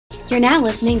You're now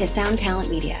listening to Sound Talent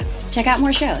Media. Check out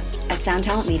more shows at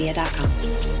soundtalentmedia.com.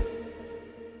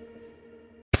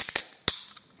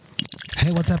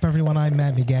 Hey, what's up, everyone? I'm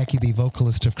Matt McGachy, the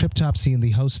vocalist of Cryptopsy and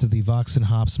the host of the Vox and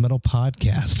Hops Metal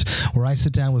Podcast, where I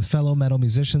sit down with fellow metal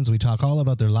musicians. We talk all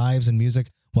about their lives and music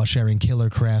while sharing killer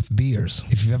craft beers.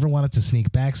 If you've ever wanted to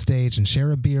sneak backstage and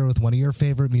share a beer with one of your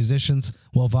favorite musicians,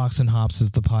 well, Vox and Hops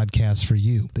is the podcast for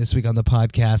you. This week on the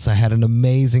podcast, I had an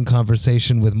amazing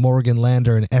conversation with Morgan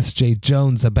Lander and S.J.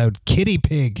 Jones about Kitty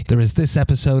Pig. There is this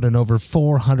episode and over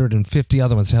 450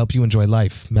 other ones to help you enjoy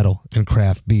life, metal, and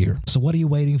craft beer. So what are you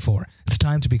waiting for? It's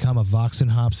time to become a Vox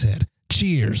and Hops head.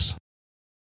 Cheers!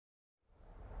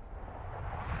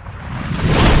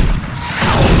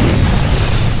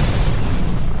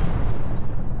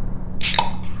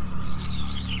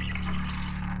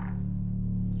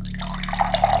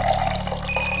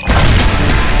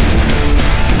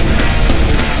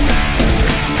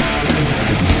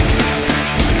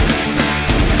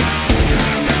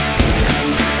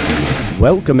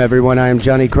 Welcome, everyone. I am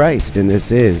Johnny Christ, and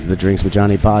this is the Drinks with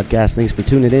Johnny podcast. Thanks for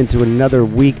tuning in to another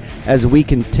week as we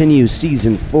continue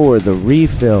Season 4, The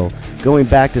Refill, going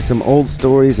back to some old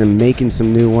stories and making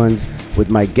some new ones with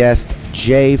my guest,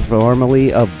 Jay,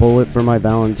 formerly of Bullet for My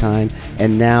Valentine,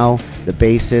 and now the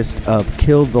bassist of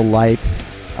Kill the Lights.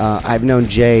 I've known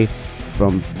Jay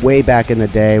from way back in the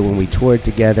day when we toured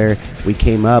together. We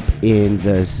came up in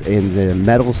the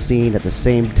metal scene at the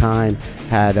same time,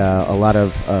 had a lot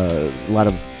of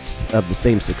the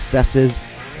same successes,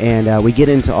 and we get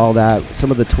into all that,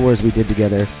 some of the tours we did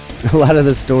together, a lot of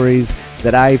the stories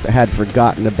that I had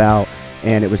forgotten about,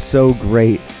 and it was so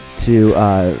great to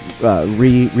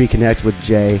reconnect with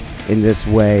Jay in this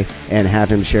way and have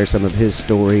him share some of his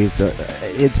stories.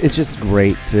 It's just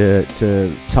great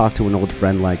to talk to an old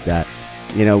friend like that.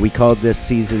 You know, we called this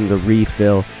season The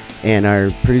Refill, and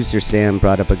our producer Sam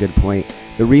brought up a good point.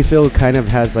 The Refill kind of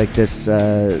has like this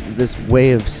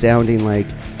way of sounding like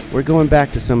we're going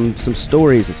back to some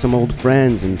stories of some old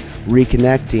friends and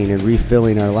reconnecting and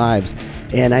refilling our lives.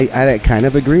 And I kind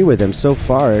of agree with him. So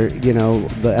far, you know,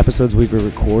 the episodes we've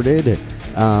recorded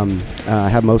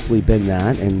have mostly been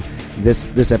that. And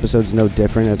this episode's no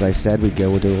different. As I said,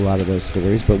 we'll do a lot of those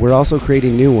stories. But we're also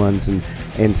creating new ones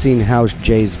and seeing how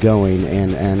Jay's going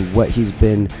and what he's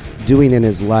been doing in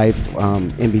his life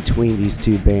in between these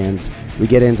two bands. We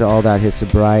get into all that, his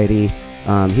sobriety.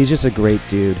 He's just a great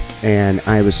dude, and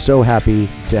I was so happy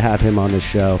to have him on the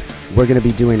show. We're going to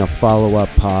be doing a follow-up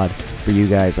pod for you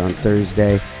guys on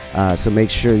Thursday, so make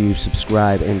sure you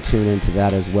subscribe and tune into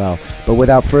that as well. But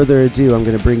without further ado, I'm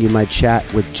going to bring you my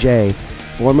chat with Jay,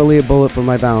 formerly a Bullet for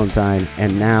My Valentine,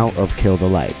 and now of Kill the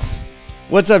Lights.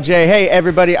 What's up, Jay? Hey,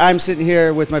 everybody. I'm sitting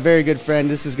here with my very good friend.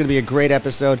 This is going to be a great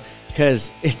episode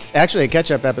because it's actually a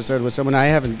catch-up episode with someone I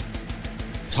haven't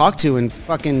talked to in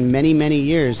fucking many, many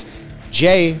years.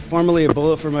 Jay, formerly a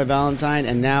Bullet for My Valentine,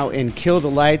 and now in Kill the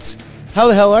Lights. How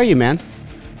the hell are you, man?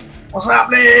 What's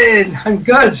happening? I'm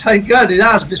good. It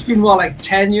has. It's been, what, like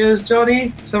 10 years,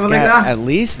 Johnny? Something like that? At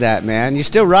least that, man. You're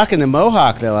still rocking the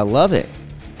mohawk, though. I love it.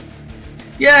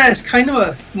 Yeah, it's kind of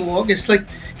a mohawk. It's like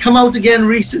come out again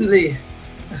recently.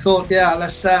 I thought, yeah,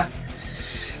 let's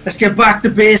get back to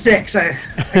basics, I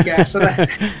guess.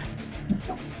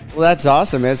 Well, that's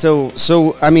awesome, man.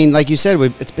 So I mean, like you said,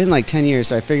 it's been like 10 years,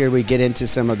 so I figured we'd get into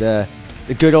some of the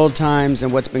good old times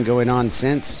and what's been going on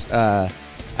since. I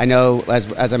know,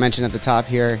 as I mentioned at the top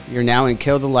here, you're now in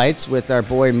Kill the Lights with our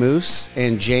boy Moose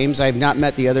and James. I've not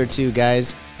met the other two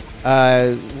guys.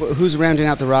 Who's rounding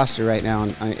out the roster right now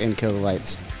in Kill the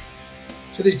Lights?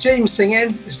 So there's James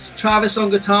singing, there's Travis on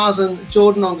guitars, and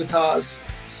Jordan on guitars.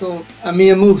 So me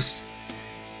and Moose.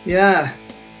 Yeah.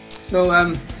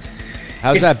 So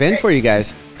how's that been for you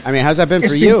guys? I mean, how's that been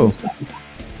for you?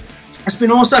 It's been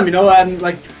awesome, you know.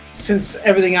 Like since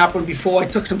everything happened before, I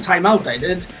took some time out. I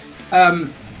did,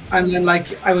 and then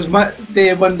like I was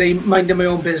there one day minding my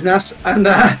own business, and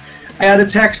I had a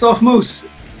text off Moose.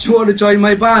 Do you want to join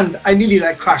my band? I nearly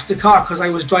like crashed the car because I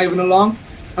was driving along.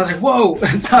 I was like, whoa,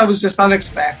 that was just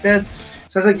unexpected.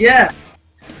 So I was like, yeah.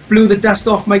 Blew the dust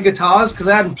off my guitars because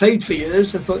I hadn't played for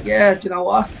years. I thought, yeah, do you know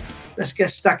what? Let's get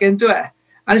stuck into it.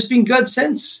 And it's been good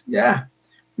since. Yeah.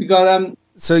 We got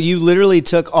So you literally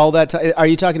took all that time. Are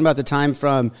you talking about the time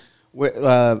from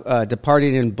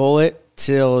departing in Bullet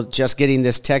till just getting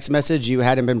this text message? You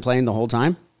hadn't been playing the whole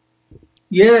time?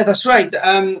 Yeah, that's right.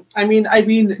 I mean, I've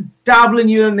been dabbling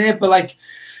here and there, but like,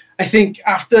 I think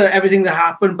after everything that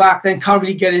happened back then, can't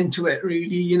really get into it really,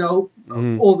 you know,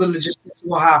 all the logistics of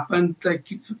what happened, like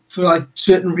for like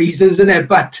certain reasons in it.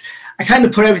 But I kind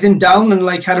of put everything down and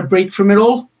like had a break from it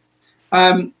all.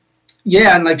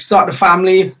 yeah, and like started a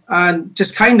family and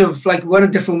just kind of like went a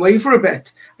different way for a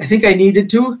bit. I think I needed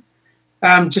to,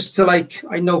 just to like,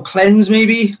 I know, cleanse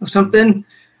maybe or something.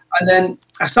 And then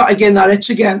I started getting that itch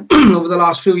again over the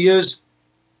last few years.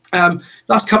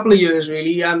 Last couple of years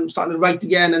really, starting to write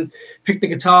again and pick the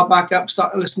guitar back up,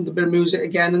 started listening to a bit of music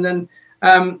again. And then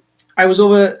I was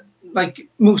over, like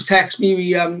Moose texted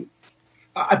me,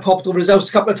 I popped over his house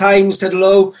a couple of times, said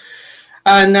hello.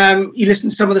 And he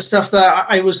listened to some of the stuff that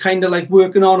I was kind of like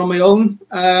working on my own.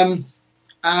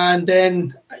 And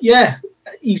then, yeah,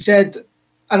 he said,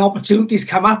 an opportunity's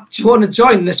come up. Do you want to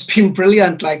join? And it's been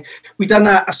brilliant. Like, we done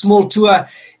a small tour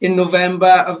in November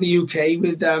of the UK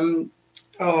with,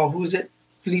 who was it?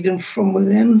 Bleeding From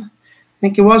Within, I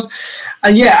think it was.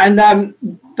 And yeah, and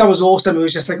that was awesome. It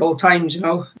was just like old times, you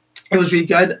know. It was really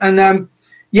good. And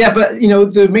yeah, but, you know,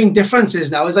 the main difference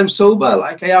is now is I'm sober.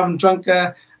 Like, I haven't drunk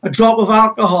a drop of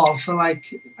alcohol for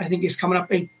like, I think it's coming up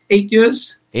 8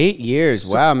 years. 8 years.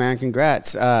 Wow, man.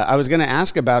 Congrats. I was going to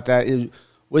ask about that.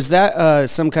 Was that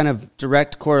some kind of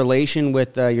direct correlation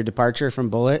with your departure from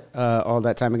Bullet all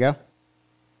that time ago?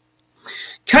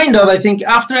 Kind of. I think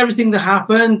after everything that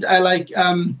happened, I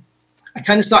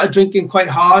kind of started drinking quite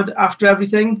hard after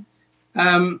everything.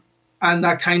 And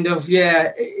that kind of,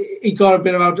 yeah, it got a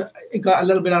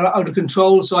little bit out of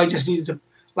control. So I just needed to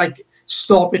like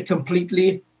stop it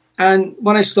completely. And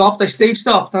when I stopped, I stayed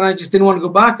stopped, and I just didn't want to go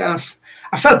back. And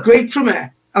I felt great from it.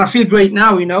 And I feel great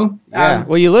now, you know? Yeah.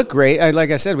 Well, you look great.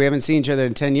 Like I said, we haven't seen each other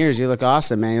in 10 years. You look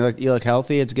awesome, man. You look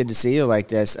healthy. It's good to see you like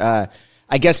this. I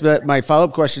guess my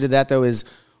follow-up question to that, though, is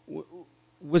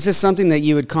was this something that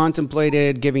you had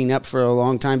contemplated giving up for a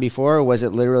long time before, or was it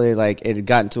literally like it had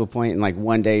gotten to a point and like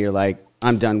one day you're like,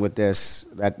 I'm done with this,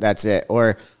 that's it?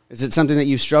 Or is it something that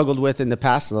you've struggled with in the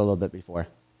past a little bit before?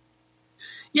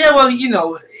 Yeah, well, you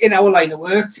know, in our line of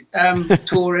work,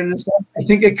 touring and stuff, I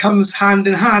think it comes hand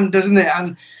in hand, doesn't it?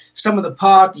 And some of the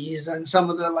parties and some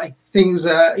of the like things,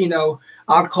 you know,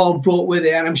 alcohol brought with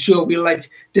it. And I'm sure we'll like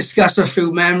discuss a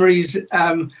few memories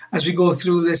as we go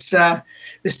through this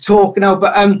this talk now.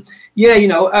 But yeah, you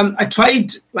know, I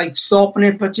tried like stopping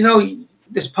it, but you know,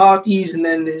 there's parties and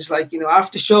then there's like, you know,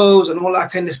 after shows and all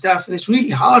that kind of stuff, and it's really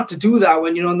hard to do that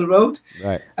when you're on the road.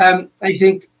 Right. I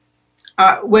think.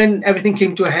 When everything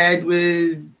came to a head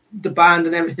with the band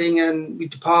and everything and we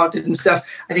departed and stuff,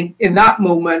 I think in that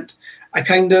moment,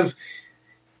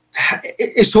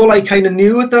 it's all I kind of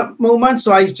knew at that moment.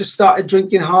 So I just started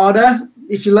drinking harder,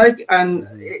 if you like. And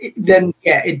then,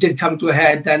 yeah, it did come to a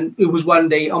head. Then it was one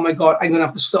day, oh my God, I'm going to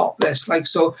have to stop this. Like,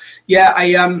 so, yeah,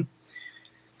 I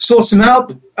sought some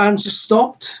help and just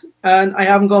stopped. And I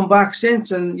haven't gone back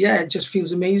since. And yeah, it just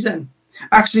feels amazing.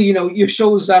 Actually, you know, your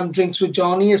show's Drinks with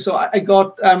Johnny, so I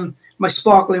got my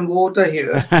sparkling water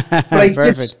here.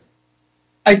 But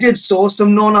I did source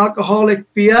some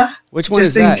non-alcoholic beer. Which one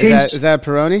is that? Is that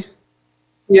a Peroni?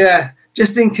 Yeah,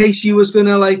 just in case you was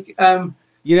gonna like,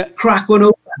 crack one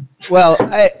open. Well,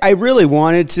 I really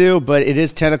wanted to, but it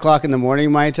is 10 o'clock in the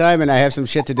morning my time, and I have some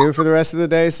shit to do for the rest of the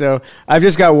day. So I've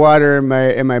just got water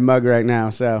in my mug right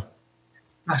now. So.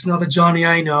 That's not the Johnny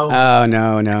I know. Oh,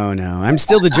 no. I'm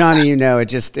still the Johnny you know.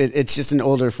 It's just an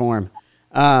older form.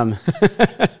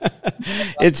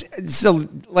 It's so,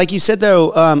 like you said,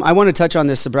 though, I want to touch on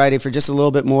this sobriety for just a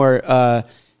little bit more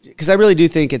because I really do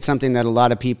think it's something that a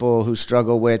lot of people who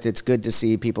struggle with, it's good to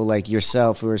see people like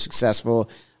yourself who are successful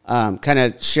kind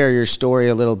of share your story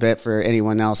a little bit for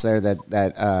anyone else there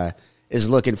that is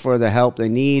looking for the help they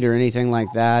need or anything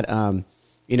like that.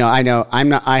 You know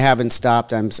I haven't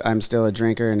stopped. I'm still a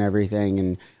drinker and everything,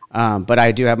 and but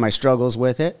I do have my struggles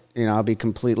with it. You know, I'll be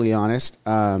completely honest.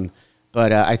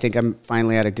 But I think I'm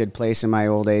finally at a good place in my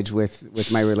old age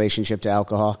with my relationship to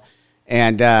alcohol,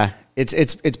 and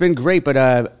it's been great. But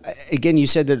again, you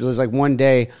said that it was like one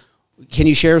day. Can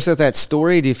you share with us that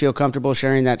story? Do you feel comfortable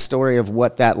sharing that story of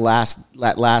what that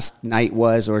last night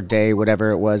was or day, whatever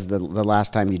it was, the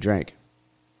last time you drank?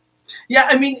 Yeah,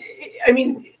 I mean,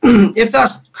 if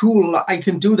that's cool, I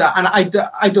can do that, and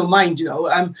I don't mind. You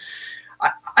know,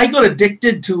 I got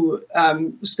addicted to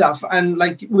stuff, and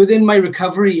like within my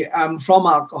recovery from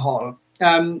alcohol,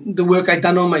 the work I've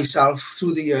done on myself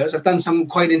through the years, I've done some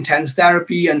quite intense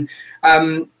therapy, and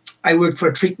I worked for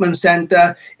a treatment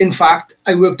center. In fact,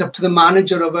 I worked up to the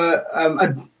manager of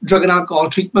a drug and alcohol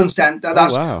treatment center.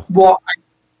 That's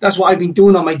that's what I've been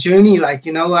doing on my journey. Like,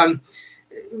 you know,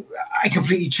 I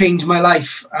completely changed my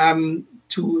life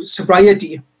to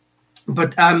sobriety.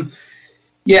 But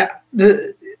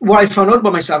what I found out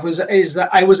about myself is that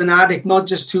I was an addict, not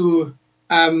just to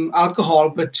alcohol,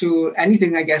 but to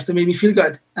anything, I guess, that made me feel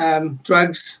good.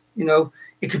 Drugs, you know,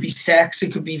 it could be sex,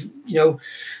 it could be, you know,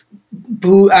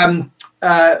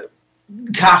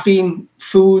 caffeine,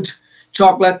 food,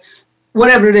 chocolate,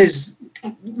 whatever it is.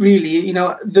 Really,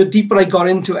 the deeper I got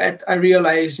into it, I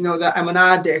realized, that I'm an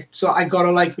addict. So I got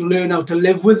to learn how to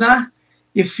live with that,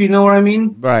 if you know what I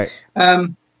mean. Right.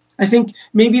 I think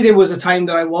maybe there was a time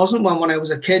that I wasn't one when I was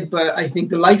a kid, but I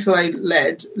think the life that I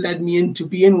led me into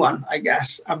being one, I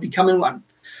guess, and becoming one.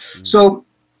 So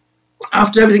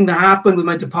after everything that happened with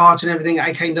my departure and everything,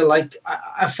 I kind of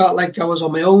I felt like I was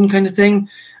on my own kind of thing.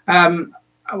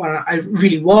 Well, I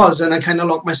really was, and I kind of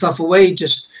locked myself away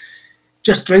just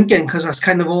drinking, because that's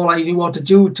kind of all I knew what to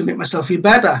do to make myself feel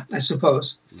better, I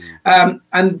suppose.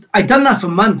 And I'd done that for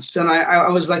months, and I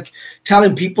was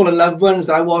telling people and loved ones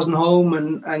that I wasn't home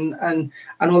and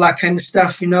all that kind of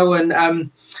stuff,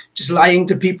 and just lying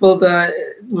to people that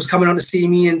was coming out to see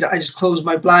me, and I just closed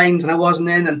my blinds and I wasn't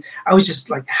in, and I was just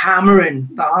hammering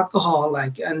the alcohol,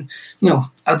 and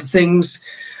other things,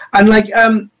 and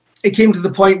it came to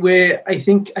the point where I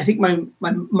think my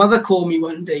mother called me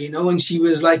one day, and she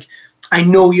was like, I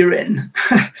know you're in.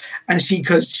 And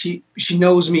because she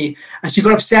knows me, and she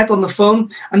got upset on the phone.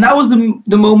 And that was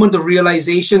the moment of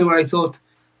realization where I thought,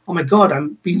 oh my God,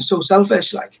 I'm being so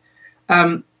selfish.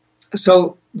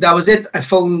 So that was it. I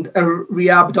phoned a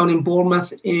rehab down in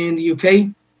Bournemouth in the UK,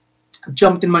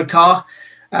 jumped in my car,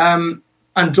 and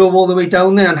drove all the way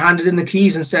down there and handed in the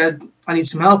keys and said, I need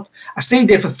some help. I stayed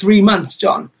there for 3 months,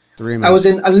 John. 3 months. I was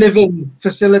in a living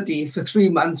facility for 3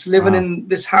 months, living in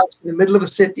this house in the middle of a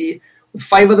city with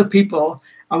 5 other people,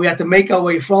 and we had to make our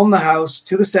way from the house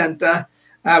to the centre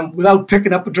without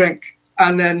picking up a drink,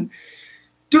 and then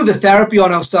do the therapy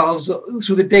on ourselves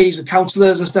through the days with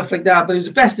counsellors and stuff like that. But it was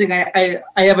the best thing I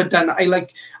ever done.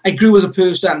 I grew as a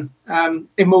person,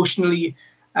 emotionally.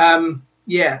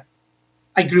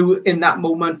 I grew in that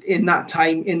moment, in that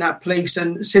time, in that place,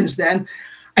 and since then,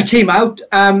 I came out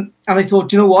and I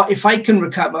thought, you know what? If I can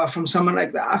recover from someone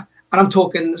like that, and I'm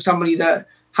talking somebody that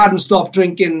hadn't stopped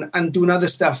drinking and doing other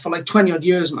stuff for 20 odd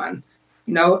years, man,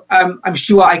 I'm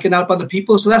sure I can help other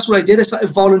people. So that's what I did. I started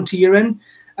volunteering,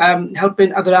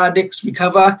 helping other addicts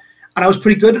recover, and I was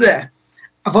pretty good at it.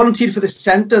 I volunteered for this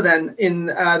centre then in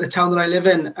the town that I live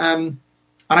in, and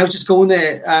I was just going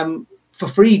there for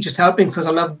free, just helping, because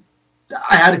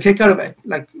I had a kick out of it,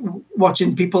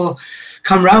 watching people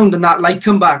come round and that light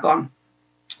come back on.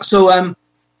 So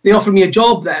they offered me a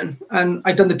job then, and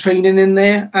I'd done the training in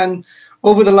there, and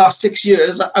over the last 6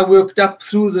 years I worked up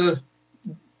through the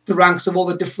ranks of all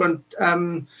the different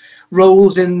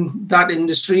roles in that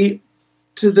industry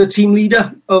to the team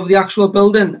leader of the actual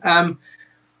building.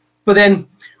 But then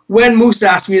when Moose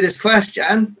asked me this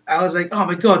question, I was like, oh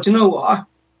my God, you know what?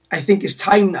 I think it's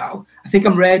time now. I think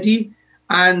I'm ready,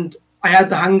 and I had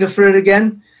the hunger for it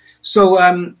again. So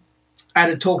I had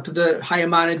to talk to the higher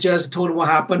managers. I told them what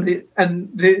happened, and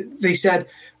they said,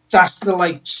 that's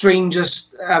the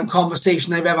strangest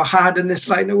conversation I've ever had in this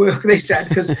line of work, they said,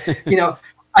 because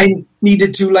I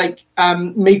needed to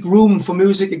make room for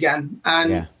music again,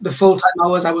 and the full-time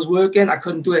hours I was working, I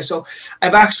couldn't do it. So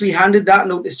I've actually handed that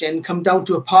notice in, come down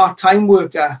to a part-time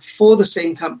worker for the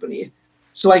same company,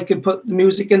 so I could put the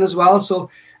music in as well. So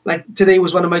today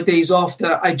was one of my days off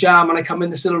that I jam, and I come in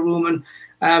this little room,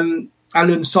 and I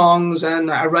learn songs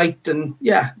and I write and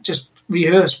just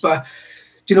rehearse. But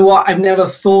do you know what? I've never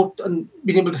thought and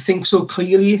been able to think so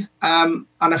clearly, and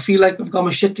I feel like I've got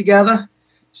my shit together.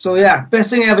 So best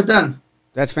thing I ever done.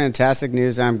 That's fantastic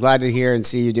news. I'm glad to hear and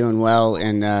see you doing well.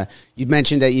 And you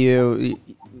mentioned that you,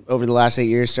 over the last 8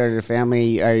 years, started a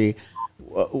family. Are you,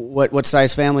 what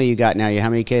size family you got now? How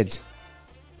many kids?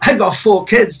 I got 4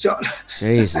 kids, John.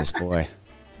 Jesus, boy.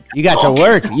 You got to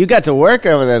work. You got to work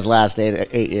over those last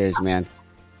 8 years, man.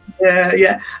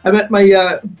 Yeah. I met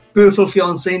my beautiful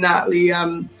fiancée, Natalie,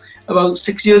 about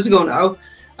 6 years ago now.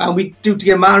 And we due to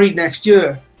get married next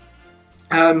year.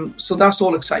 So that's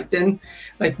all exciting.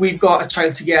 We've got a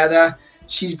child together.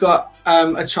 She's got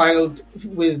a child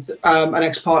with an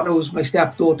ex-partner who's my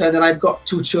stepdaughter. And then I've got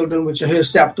 2 children, which are her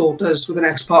stepdaughters with an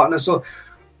ex-partner. So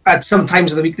at some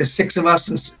times of the week, there's 6 of us,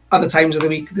 and other times of the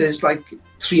week, there's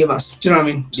 3 of us. Do you know what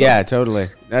I mean? So, yeah, totally.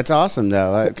 That's awesome,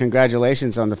 though.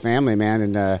 Congratulations on the family,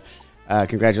 man, and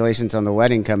congratulations on the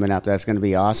wedding coming up. That's going to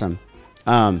be awesome.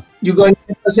 You got any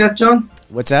nippers yet, John?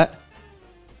 What's that?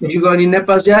 Have you got any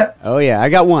nippers yet? Oh yeah, I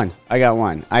got one.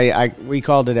 We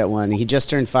called it at 1. He just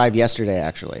turned 5 yesterday,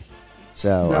 actually.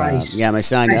 So nice. My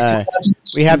son.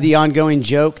 We have the ongoing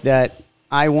joke that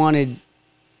I wanted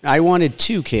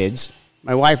 2 kids.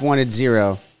 My wife wanted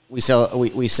 0. We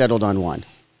settled on 1.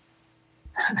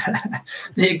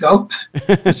 There you go.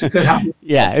 That's a good habit.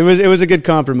 Yeah, it was a good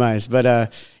compromise.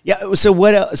 But So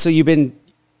what? So you've been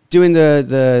doing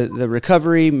the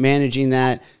recovery, managing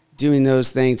that, doing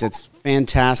those things. It's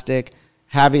fantastic.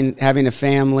 Having a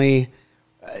family.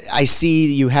 I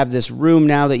see you have this room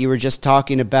now that you were just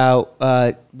talking about.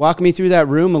 Walk me through that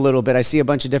room a little bit. I see a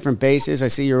bunch of different basses. I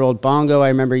see your old bongo. I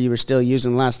remember you were still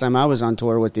using last time I was on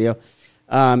tour with you.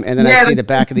 And then I see the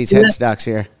back of these headstocks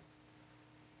here.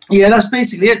 Yeah, that's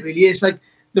basically it, really. It's like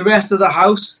the rest of the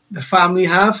house, the family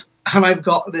have, and I've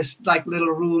got this like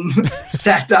little room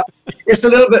set up. It's a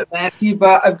little bit messy,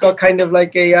 but I've got kind of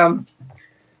like a,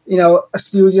 a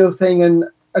studio thing and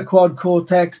a quad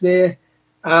Cortex there.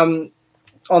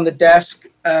 On the desk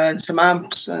and some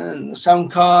amps and a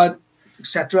sound card,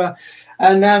 etc.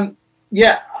 And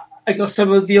I got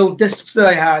some of the old discs that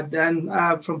I had and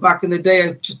from back in the day.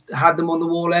 I just had them on the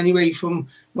wall anyway from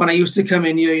when I used to come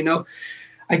in here,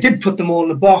 I did put them all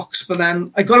in a box, but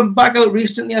then I got them back out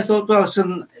recently. I thought, well,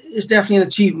 it's definitely an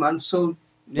achievement. So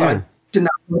I didn't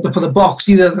have to put a box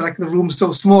either. Like the room's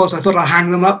so small, so I thought I'd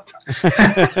hang them up.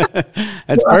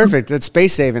 That's perfect. That's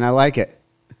space saving. I like it.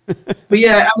 But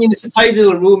yeah, I mean, it's a tidy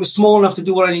little room. It's small enough to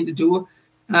do what I need to do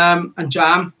and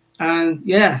jam. And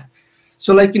yeah,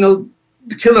 so like, the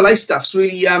Kill the Light stuff's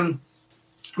really,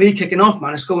 really kicking off,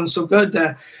 man. It's going so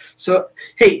good. So,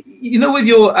 hey, with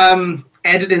your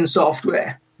editing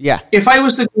software, if I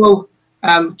was to go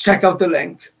check out the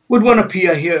link, would one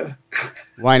appear here?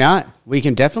 Why not? We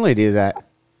can definitely do that.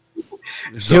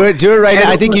 Do it right now.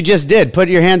 I think you just did. Put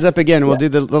your hands up again. We'll do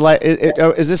the light.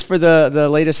 Is this for the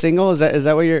latest single? Is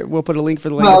that what we'll put a link for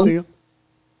the latest single?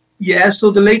 Yeah.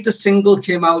 So the latest single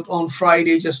came out on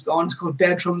Friday, just gone. It's called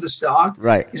Dead from the Start.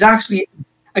 Right. It's actually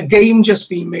a game just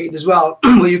being made as well,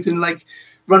 where you can like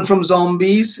run from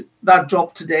zombies. That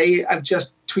dropped today. I've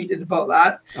just tweeted about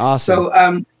that. Awesome.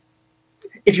 So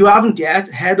if you haven't yet,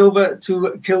 head over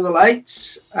to Kill the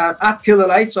Lights at Kill the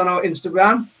Lights on our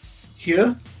Instagram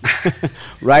here.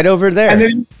 Right over there. And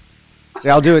then, so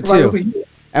I'll do it too.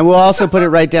 And we'll also put it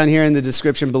right down here in the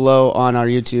description below on our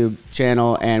YouTube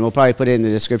channel, and we'll probably put it in the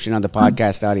description on the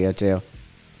podcast audio too.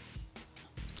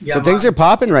 Yeah, so things are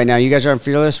popping right now. You guys are on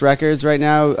Fearless Records right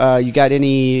now. You got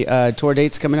any tour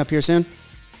dates coming up here soon?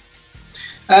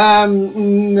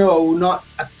 No, not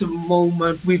at the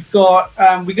moment. We've got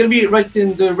we're going to be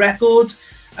writing the record,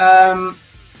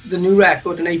 the new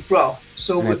record in April.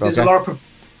 So there's a lot of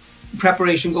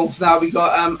preparation going for that. We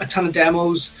got a ton of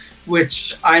demos,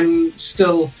 which I'm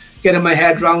still getting my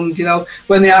head around.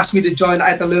 When they asked me to join, I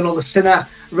had to learn all the Sinner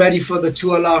ready for the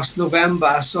tour last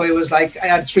November. So it was like I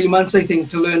had 3 months, I think,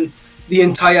 to learn the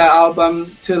entire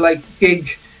album, to like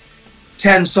gig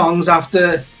 10 songs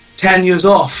after 10 years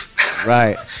off.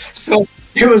 Right. So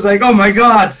it was like, oh my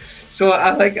God. So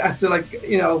I had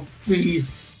to really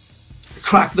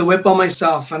crack the whip on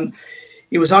myself, and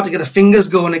it was hard to get the fingers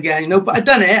going again, but I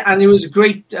done it, and it was a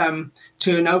great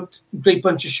turnout, great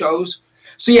bunch of shows.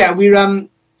 So yeah,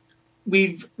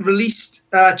 we've released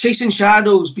Chasing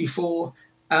Shadows before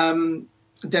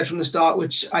Dead from the Start,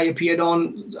 which I appeared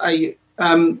on. I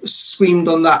screamed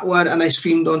on that one, and I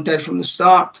screamed on Dead from the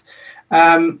Start.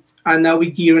 And now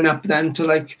we're gearing up then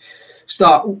to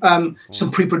start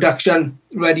some pre-production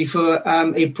ready for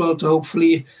April to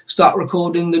hopefully start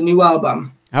recording the new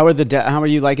album. How are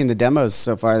you liking the demos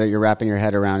so far that you're wrapping your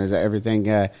head around? Is everything?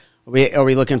 Are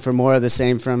we looking for more of the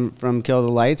same from Kill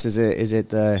the Lights? Is it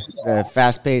the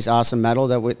fast-paced, awesome metal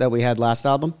that we had last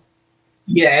album?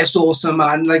 Yeah, it's awesome,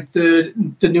 man. Like the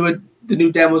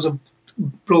new demos have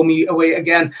blown me away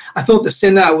again. I thought the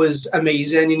Sinner was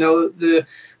amazing.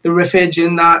 The riffage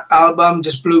in that album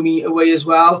just blew me away as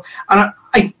well. And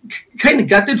I kind of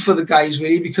gutted for the guys,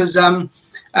 really, because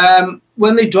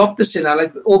when they dropped the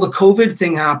Sinner, all the COVID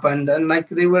thing happened, and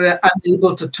they were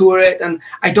unable to tour it. And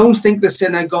I don't think the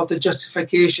Sinner got the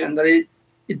justification that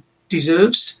it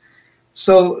deserves.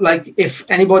 So, if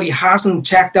anybody hasn't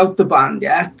checked out the band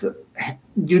yet,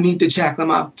 you need to check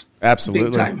them out. Absolutely.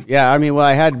 Big time. Yeah, I mean,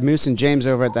 I had Moose and James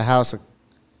over at the house. It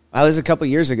was a couple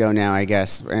years ago now, I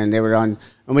guess, and they were on,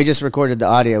 and we just recorded the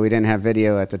audio. We didn't have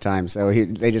video at the time, so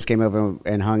they just came over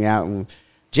and hung out. And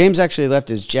James actually left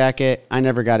his jacket. I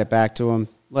never got it back to him.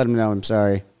 Let him know I'm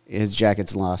sorry. His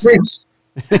jacket's lost.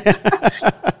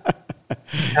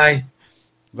 Hi.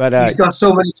 But he's got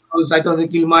so many clothes. I don't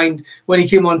think he'll mind. When he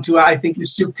came on tour, I think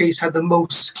his suitcase had the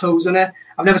most clothes in it.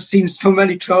 I've never seen so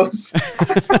many clothes.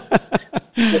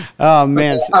 Oh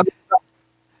man.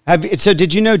 So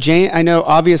did you know James? I know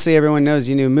obviously everyone knows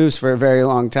you knew Moose for a very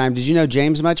long time. Did you know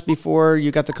James much before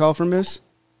you got the call from Moose?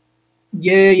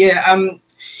 Yeah.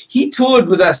 He toured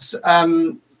with us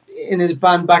in his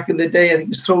band back in the day. I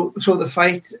think it was Throw the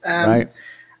Fight. Right.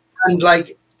 And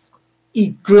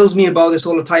he grills me about this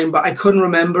all the time, but I couldn't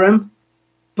remember him.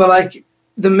 But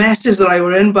the messes that I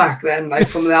were in back then, like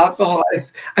from the alcohol,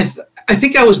 I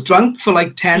think I was drunk for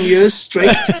like 10 years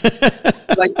straight,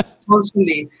 like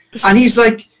constantly. And he's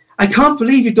like, I can't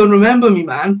believe you don't remember me,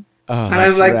 man. Oh, and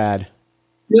that's I'm like, rad.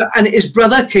 Yeah, and his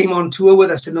brother came on tour with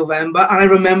us in November, and I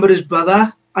remembered his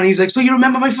brother. And he's like, so you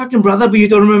remember my fucking brother, but you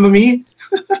don't remember me?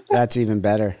 That's even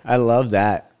better. I love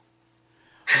that.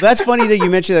 Well, that's funny that you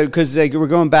mentioned that, because like, we're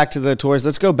going back to the tours.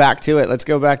 Let's go back to it. Let's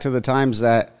go back to the times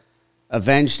that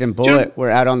Avenged and Bullet were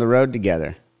out on the road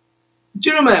together. Do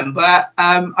you remember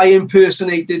I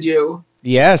impersonated you?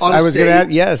 Yes, I was going to.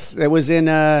 stage? Yes, it was in.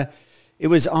 It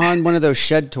was on one of those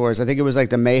Shed tours. I think it was like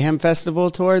the Mayhem Festival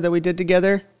tour that we did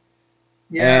together.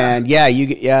 Yeah. And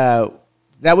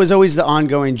that was always the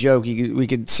ongoing joke. We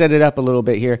could set it up a little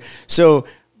bit here. So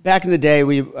back in the day,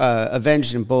 we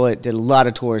Avenged and Bullet did a lot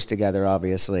of tours together,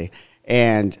 obviously.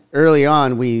 And early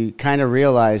on, we kind of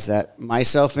realized that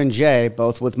myself and Jay,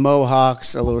 both with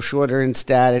mohawks, a little shorter in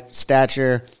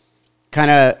stature, kind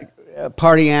of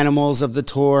party animals of the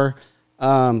tour,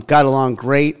 got along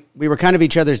great. We were kind of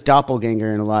each other's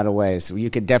doppelganger in a lot of ways. You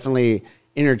could definitely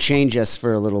interchange us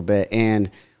for a little bit.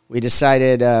 And we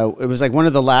decided it was like one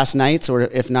of the last nights, or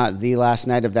if not the last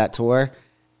night of that tour.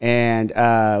 And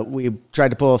we tried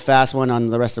to pull a fast one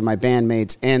on the rest of my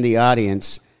bandmates and the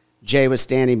audience. Jay was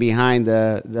standing behind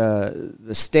the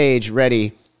stage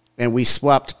ready, and we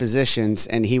swapped positions,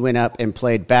 and he went up and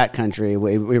played Backcountry.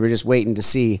 We were just waiting to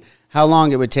see how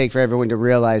long it would take for everyone to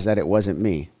realize that it wasn't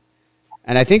me.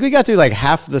 And I think we got through like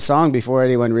half the song before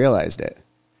anyone realized it.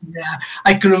 Yeah,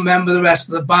 I can remember the rest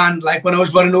of the band. Like when I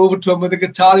was running over to him with the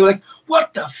guitar, they were like,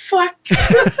 "What the fuck?"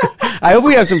 I hope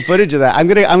we have some footage of that. I'm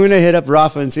gonna hit up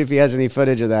Rafa and see if he has any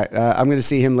footage of that. I'm gonna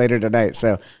see him later tonight,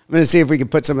 so I'm gonna see if we can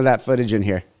put some of that footage in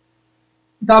here.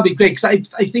 That'd be great,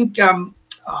 because I think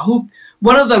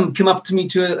one of them came up to me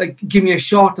to like give me a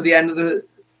shot at the end of the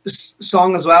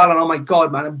song as well, and oh my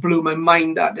god, man, it blew my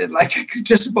mind. That did, like, I could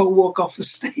just about walk off the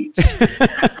stage.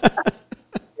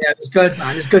 Yeah, it was good,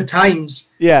 man. It's good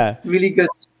times. Yeah, really good.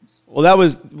 Well,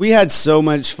 we had so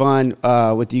much fun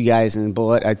with you guys in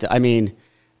Bullet. I mean,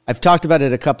 I've talked about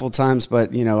it a couple times,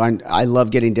 but you know, I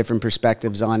love getting different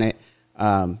perspectives on it.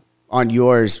 On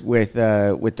yours with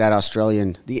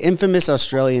that the infamous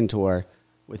Australian tour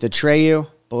with Atreyu,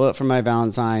 Bullet for My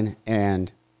Valentine,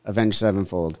 and Avenged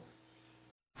Sevenfold.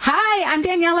 Hi, I'm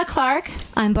Daniela Clark.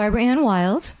 I'm Barbara Ann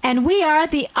Wild. And we are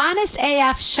the Honest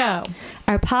AF Show.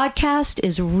 Our podcast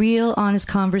is real, honest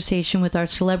conversation with our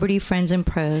celebrity friends and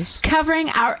pros.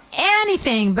 Covering our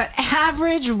anything but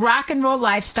average rock and roll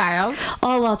lifestyles.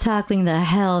 All while tackling the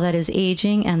hell that is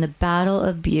aging and the battle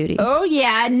of beauty. Oh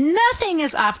yeah, nothing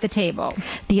is off the table.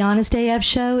 The Honest AF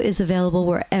Show is available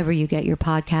wherever you get your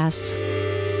podcasts.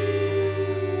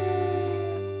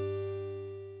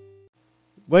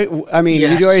 Wait, I mean,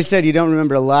 Yes. You already said you don't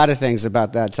remember a lot of things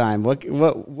about that time. What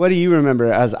do you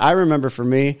remember? As I remember, for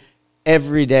me,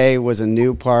 every day was a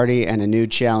new party and a new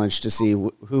challenge to see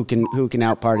who can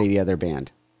out-party the other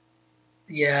band.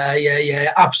 Yeah,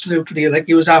 absolutely. Like,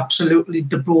 it was absolutely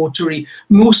debauchery.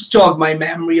 Most jogged my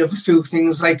memory of a few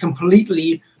things I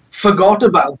completely forgot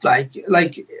about. Like,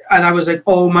 and I was like,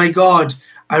 oh my god,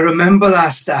 I remember that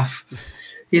stuff.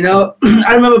 You know,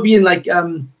 I remember being like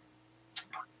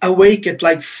awake at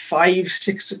like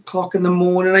 5-6 o'clock in the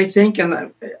morning, I think, and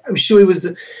I'm sure I was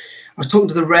talking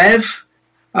to the Rev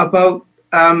about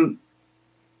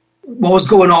what was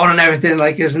going on and everything,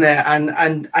 like, isn't it?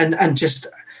 And just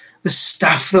the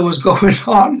stuff that was going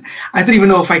on. I don't even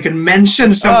know if I can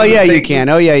mention something. Oh yeah,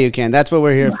 you can. That's what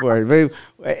we're here for.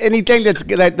 Anything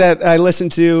that I listen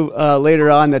to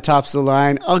later on that tops the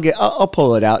line, I'll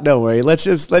pull it out. Don't worry. Let's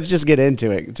just get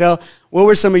into it. What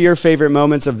were some of your favorite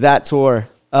moments of that tour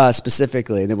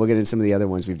specifically, and then we'll get into some of the other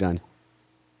ones we've done.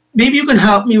 Maybe you can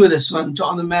help me with this one,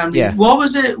 John, the memory. Yeah. What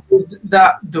was it with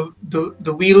that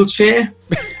the wheelchair,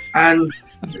 and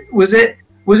was it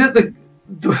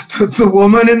the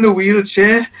woman in the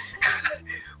wheelchair?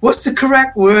 What's the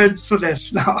correct word for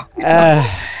this now?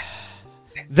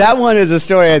 That one is a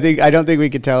story I don't think we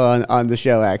could tell on the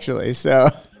show, actually. So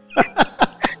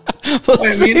we'll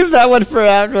save that one for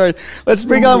afterward. Let's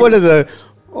bring on one of the.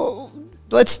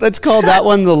 Let's call that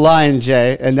one the line,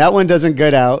 Jay, and that one doesn't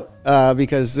get out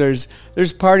because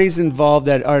there's parties involved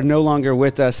that are no longer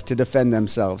with us to defend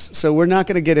themselves. So we're not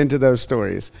going to get into those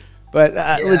stories. But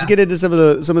let's get into some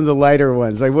of the lighter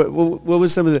ones. Like what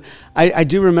was some of the? I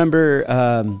do remember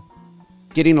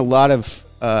getting a lot of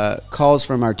calls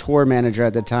from our tour manager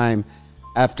at the time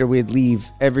after we'd leave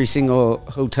every single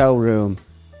hotel room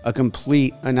a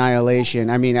complete annihilation.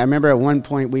 I mean, I remember at one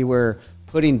point we were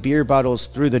putting beer bottles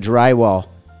through the drywall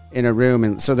in a room,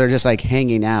 and so they're just like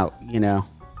hanging out, you know.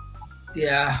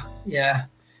 Yeah, yeah,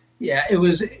 yeah. It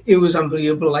was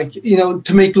unbelievable. Like, you know,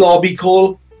 to make Lobby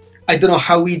Call, I don't know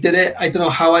how we did it. I don't know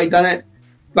how I done it,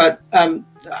 but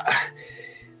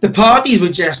the parties were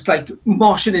just like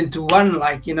moshing into one.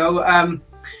 Like, you know,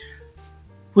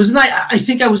 wasn't I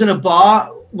think I was in a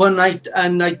bar one night,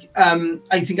 and like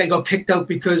I think I got kicked out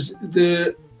because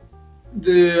the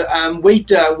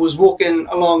waiter was walking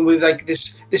along with like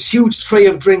this huge tray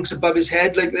of drinks above his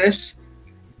head like this.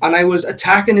 And I was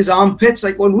attacking his armpits,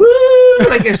 like going, woo,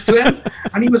 like this to him.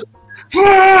 And he was,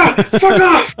 fuck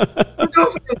off.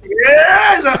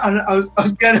 Yes. And I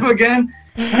was getting him again.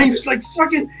 And he was like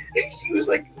fucking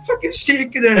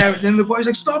shaking and everything. The boy's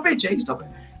like, stop it, Jay, stop it.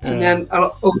 And then I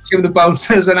overcame the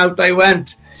bouncers and out I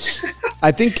went.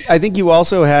 I think you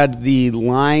also had the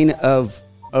line of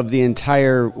the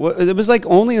entire, it was like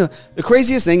only, the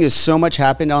craziest thing is so much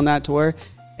happened on that tour.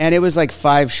 And it was like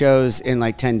 5 shows in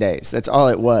like 10 days. That's all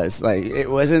it was. Like, it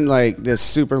wasn't like this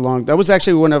super long. That was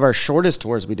actually one of our shortest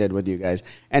tours we did with you guys.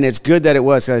 And it's good that it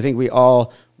was. I think we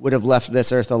all would have left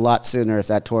this earth a lot sooner if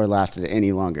that tour lasted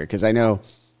any longer. Because I know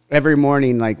every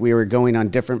morning, like, we were going on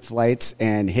different flights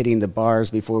and hitting the bars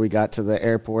before we got to the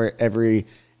airport every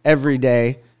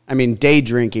day. I mean, day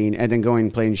drinking and then going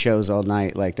and playing shows all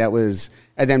night. Like, that was,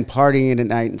 and then partying at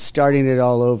night and starting it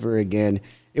all over again.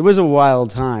 It was a wild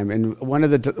time, and one of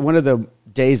the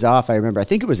days off, I remember, I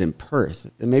think it was in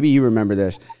Perth, and maybe you remember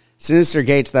this. Sinister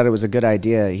Gates thought it was a good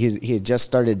idea. He had just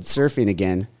started surfing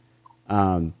again,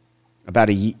 about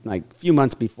a few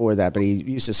months before that, but he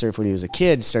used to surf when he was a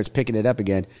kid. Starts picking it up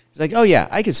again. He's like, "Oh yeah,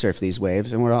 I could surf these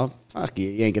waves," and we're all, "Fuck you,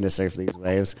 you ain't gonna surf these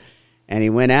waves." And he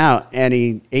went out and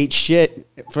he ate shit,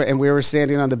 and we were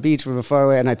standing on the beach from far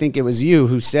away, and I think it was you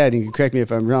who said, and you can correct me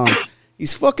if I'm wrong,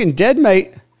 "He's fucking dead,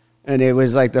 mate." And it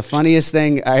was like the funniest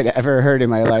thing I'd ever heard in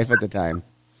my life at the time.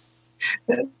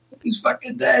 He's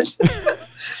fucking dead.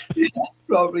 Yeah,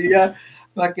 probably, yeah.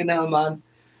 Fucking hell, man.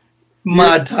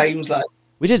 Mad times, like.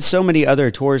 We did so many other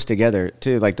tours together,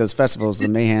 too, like those festivals, the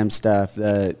Mayhem stuff,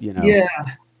 Yeah.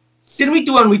 Didn't we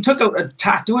do one? We took out a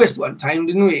tattooist one time,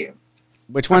 didn't we?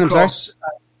 Which one, I'm sorry?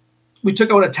 We took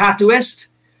out a tattooist.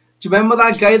 Do you remember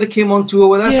that guy that came on tour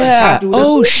with us? Yeah.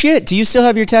 Oh, shit. Do you still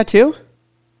have your tattoo?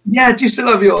 Yeah, do you still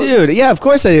have yours? Dude, yeah, of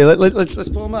course I do. Let's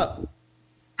pull him up.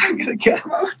 I'm going to get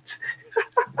him out.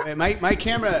 Wait, my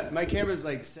camera's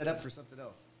like set up for something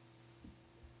else.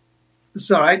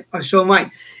 It's all right. I'll show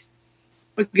mine.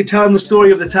 I can tell him the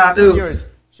story of the tattoo.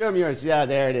 Show him yours. Yeah,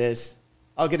 there it is.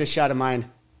 I'll get a shot of mine.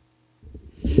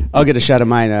 Later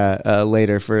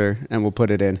and we'll put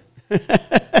it in.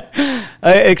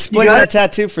 Explain that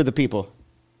tattoo for the people.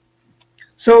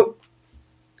 So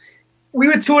we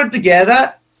were touring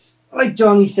together, like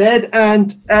Johnny said,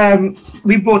 and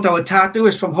we brought our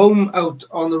tattooist from home out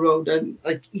on the road, and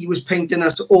like he was painting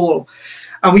us all,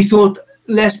 and we thought,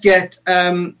 let's get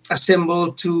a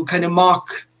symbol to kind of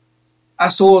mark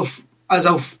us all as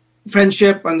our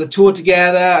friendship and the tour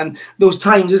together and those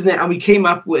times, isn't it? And we came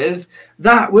up with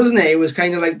that, wasn't it? It was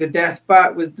kind of like the death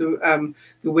bat with the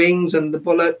wings and the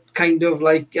bullet kind of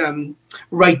like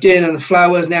right in, and the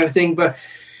flowers and everything. But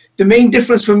the main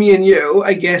difference for me and you,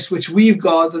 I guess, which we've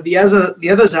got that the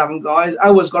others haven't got, is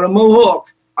I was got a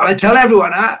mohawk, and I tell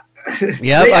everyone that.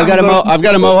 Yeah, I've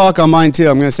got a mohawk on mine too.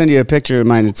 I'm going to send you a picture of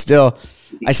mine.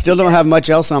 I still don't have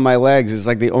much else on my legs. It's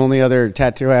like the only other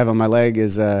tattoo I have on my leg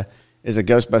is a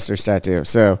Ghostbusters tattoo.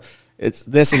 So it's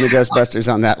this and the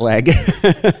Ghostbusters on that leg.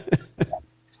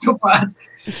 So bad.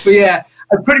 But yeah,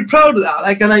 I'm pretty proud of that.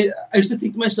 Like, and I used to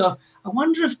think to myself, I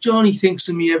wonder if Johnny thinks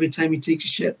of me every time he takes a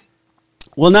shit.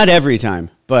 Well, not every time,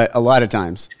 but a lot of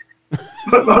times.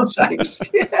 But a lot of times,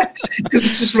 yeah, because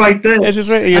it's just right there. It's just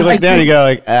right. You look down, and you go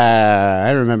like,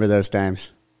 I remember those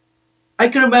times. I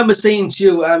can remember saying to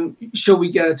you, "Shall we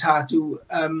get a tattoo?"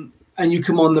 And you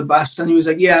come on the bus, and he was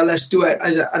like, "Yeah, let's do it."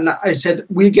 I said,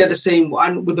 "We'll get the same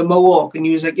one with the mohawk," and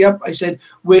he was like, "Yep." I said,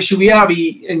 "Where should we have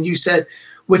it?" And you said,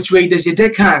 "Which way does your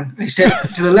dick hang?" I said,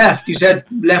 "To the left." You said,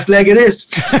 "Left leg it is."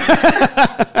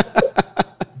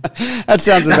 That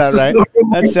sounds about right.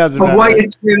 That sounds about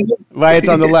right. Why it's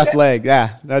on the left leg.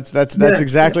 Yeah, that's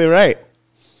exactly right.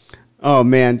 Oh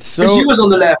man, so you was on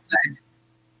the left leg.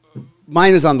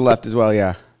 Mine is on the left as well.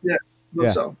 Yeah. Yeah.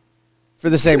 So. For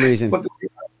the same reason.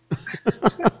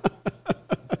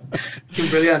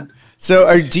 Brilliant.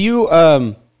 So, do you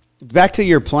back to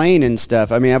your playing and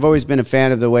stuff? I mean, I've always been a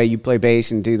fan of the way you play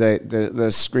bass and do the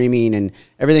screaming and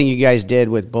everything you guys did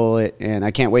with Bullet, and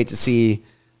I can't wait to see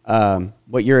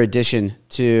what your addition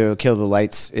to Kill the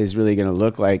Lights is really going to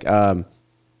look like. Have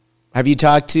you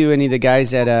talked to any of the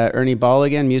guys at Ernie Ball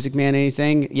again, Music Man,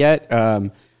 anything yet?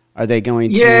 Are they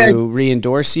going to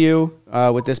re-endorse you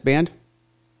with this band?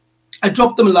 I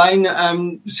dropped them a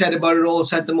line, said about it all,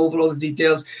 sent them over all the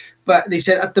details. But they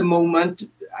said at the moment,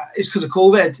 it's because of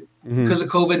COVID. Because of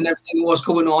COVID and everything was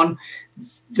going on.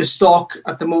 The stock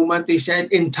at the moment, they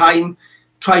said in time,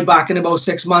 try back in about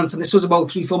 6 months. And this was about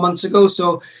 3-4 months ago.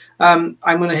 So I'm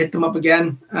going to hit them up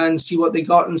again and see what they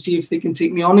got and see if they can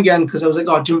take me on again. Because I was like,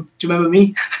 oh, do you remember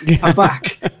me? I'm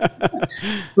back.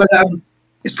 But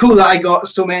it's cool that I got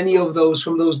so many of those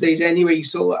from those days anyway.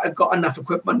 So I've got enough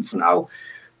equipment for now.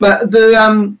 But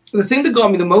the thing that got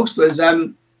me the most was,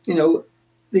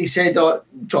 they said, oh,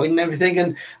 join and everything.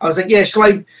 And I was like, yeah, shall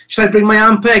I bring my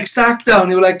Ampeg stack down?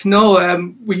 They were like,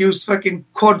 no, we use fucking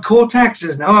quad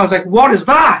Cortexes now. I was like, what is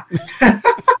that?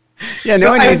 Yeah, no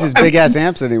one uses big-ass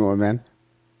amps anymore, man.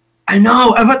 I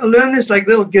know. I've had to learn this like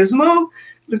little gizmo,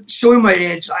 showing my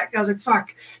age. I was like,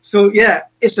 fuck. So, yeah,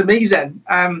 it's amazing.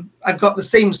 I've got the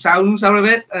same sounds out of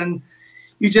it. And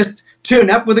you just turn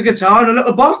up with a guitar and a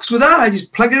little box with that. I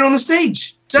just plug it on the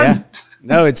stage. Done. Yeah.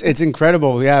 No, it's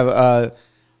incredible. Yeah,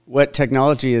 what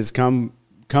technology has come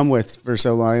with for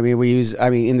so long. I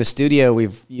mean, in the studio,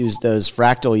 we've used those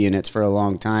Fractal units for a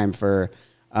long time for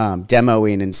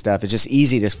demoing and stuff. It's just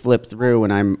easy to flip through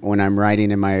when I'm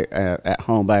writing in my at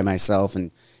home by myself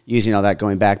and using all that,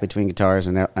 going back between guitars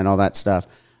and all that stuff.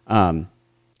 And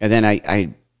then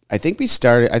I think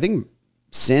I think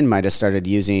Sin might have started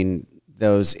using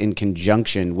those in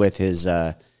conjunction with his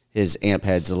amp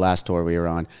heads the last tour we were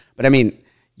on. But I mean,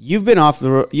 you were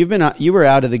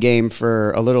out of the game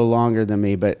for a little longer than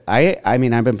me, but I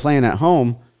mean, I've been playing at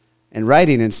home and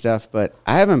writing and stuff, but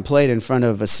I haven't played in front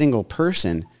of a single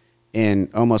person in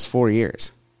almost 4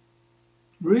 years.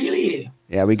 Really?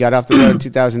 Yeah, we got off the road in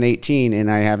 2018, and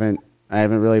I haven't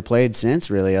really played since,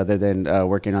 really, other than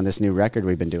working on this new record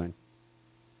we've been doing.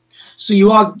 So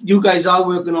you guys are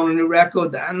working on a new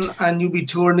record then, and you'll be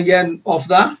touring again off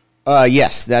that?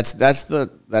 Yes, that's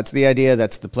the idea.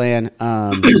 That's the plan.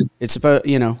 It's about,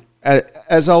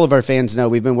 as all of our fans know,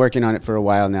 we've been working on it for a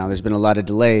while now. There's been a lot of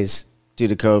delays due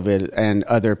to COVID and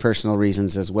other personal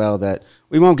reasons as well that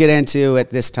we won't get into at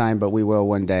this time, but we will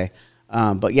one day.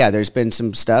 But yeah, there's been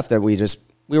some stuff that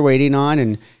we're waiting on,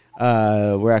 and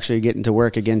we're actually getting to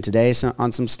work again today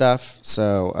on some stuff.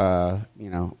 So,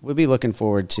 we'll be looking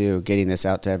forward to getting this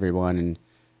out to everyone and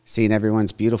seeing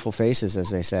everyone's beautiful faces, as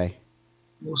they say.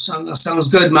 Well, that sounds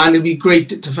good, man. It'd be great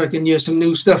to fucking hear some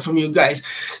new stuff from you guys.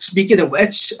 Speaking of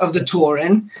which, of the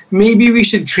touring, maybe we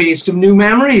should create some new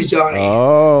memories, Johnny.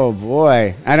 Oh,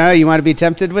 boy. I don't know. You want to be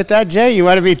tempted with that, Jay? You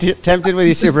want to be tempted with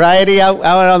your sobriety out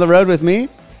on the road with me?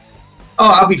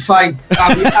 Oh, I'll be fine.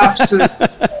 I'll be absolutely...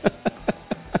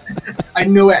 I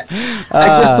knew it.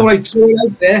 I just thought I'd throw it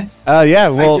out there. Oh, yeah.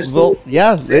 Well,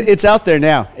 yeah. It's out there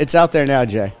now. It's out there now,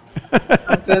 Jay.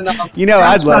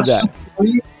 I'd love that.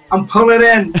 I'm pulling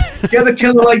in. Get the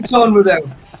killer lights on with them.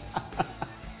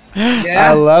 Yeah.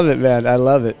 I love it, man. I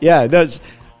love it. Yeah.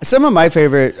 Some of my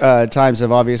favorite times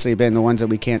have obviously been the ones that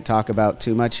we can't talk about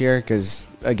too much here because,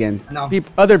 again,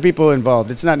 other people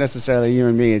involved. It's not necessarily you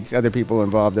and me. It's other people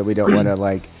involved that we don't want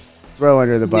to, throw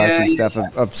under the bus and stuff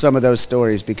of some of those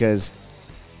stories because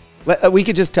we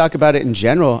could just talk about it in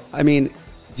general. I mean,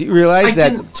 do you realize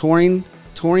that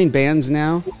touring bands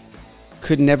now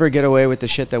could never get away with the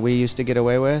shit that we used to get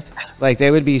away with?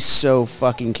 They would be so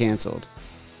fucking canceled.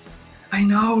 I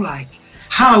know,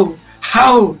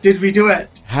 how did we do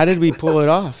it? How did we pull it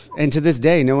off? And to this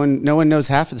day, no one knows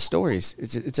half of the stories.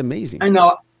 It's amazing. I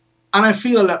know, and I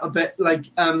feel a little bit like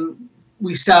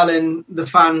we selling the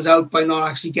fans out by not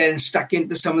actually getting stuck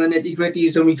into some of the nitty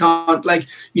gritties, and we can't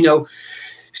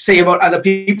say about other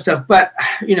people's stuff. But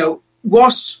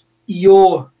what's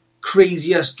your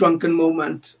craziest drunken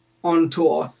moment on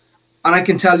tour? And I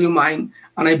can tell you mine,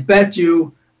 and I bet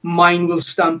you mine will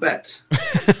stump it.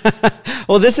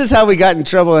 Well, this is how we got in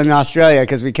trouble in Australia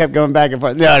because we kept going back and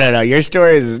forth. No, your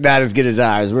story is not as good as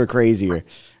ours. We're crazier.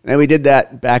 And we did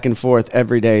that back and forth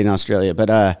every day in Australia.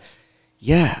 But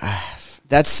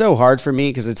that's so hard for me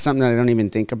because it's something that I don't even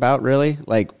think about really.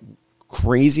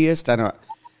 Craziest, the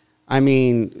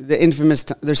infamous,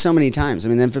 there's so many times.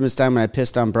 The infamous time when I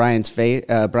pissed on Brian's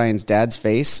dad's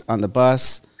face on the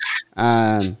bus.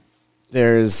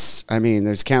 There's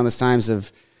countless times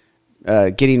of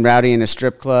getting rowdy in a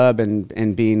strip club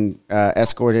and being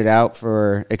escorted out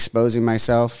for exposing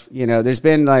myself. There's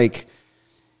been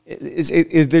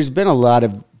there's been a lot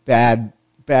of bad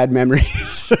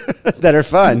memories that are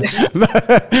fun.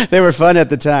 They were fun at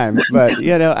the time, but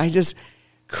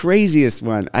craziest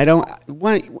one. I don't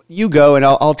want you go, and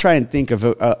I'll try and think of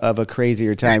a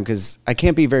crazier time because I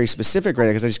can't be very specific right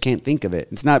now because I just can't think of it.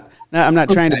 It's not. I'm not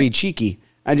trying to be cheeky.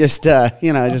 I just I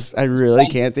really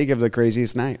can't think of the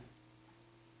craziest night.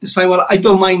 It's fine. Well, I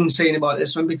don't mind saying about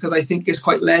this one because I think it's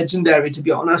quite legendary, to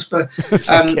be honest. But,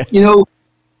 Okay. you know,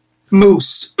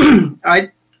 Moose,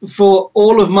 right? For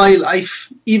all of my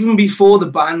life, even before the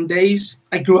band days,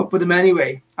 I grew up with him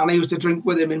anyway. And I used to drink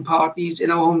with him in parties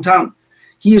in our hometown.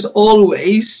 He has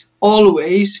always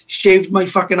shaved my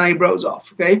fucking eyebrows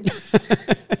off, okay?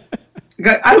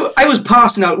 I was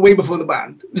passing out way before the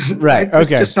band. Right. It's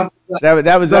Okay. just something That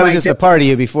was I just did. a part of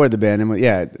you before the band, and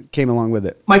it came along with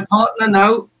it. My partner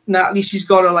now, Natalie, she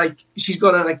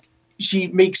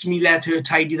makes me let her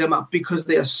tidy them up because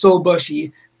they are so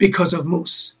bushy because of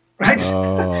Moose, right?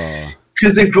 Oh.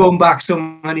 Because they've grown back so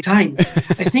many times.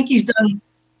 I think he's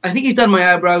done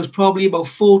my eyebrows probably about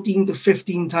 14 to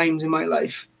 15 times in my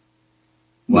life.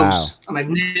 Wow. Moose. And I've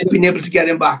never been able to get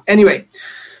him back. Anyway,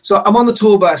 so I'm on the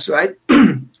tour bus, right?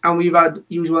 And we've had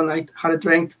usual night, had a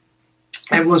drink.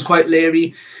 Everyone's quite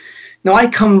leery. Now I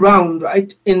come round,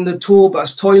 right, in the tour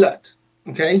bus toilet,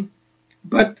 okay?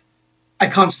 But I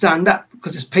can't stand up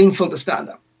because it's painful to stand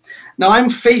up. Now I'm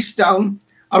face down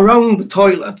around the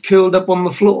toilet, curled up on the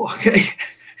floor, okay?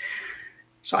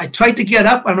 So I tried to get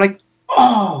up. I'm like,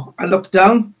 oh, I look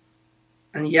down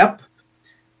and yep,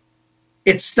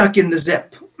 it's stuck in the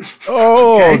zip.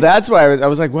 Oh, Okay. that's why I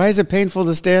was like, why is it painful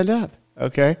to stand up?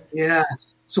 Okay. Yeah.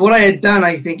 So what I had done,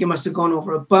 I think it must have gone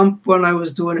over a bump when I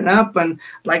was doing it up, and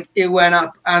like it went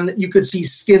up and you could see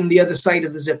skin the other side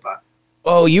of the zipper.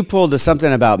 Oh, you pulled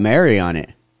something about Mary on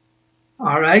it.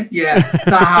 All right. Yeah, that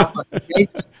happened. Okay?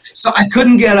 So I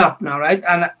couldn't get up now, right?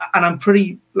 And I'm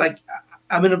pretty, like,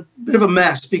 I'm in a bit of a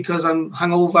mess because I'm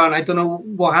hungover and I don't know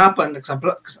what happened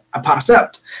because I passed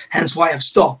out, hence why I've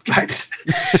stopped, right?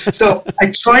 So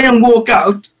I try and walk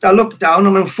out, I look down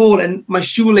and I'm falling, my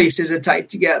shoelaces are tied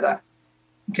together,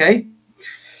 okay?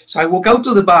 So I walk out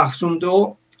to the bathroom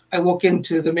door, I walk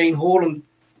into the main hall and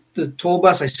the tour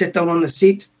bus, I sit down on the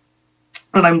seat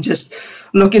and I'm just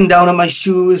looking down at my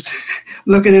shoes,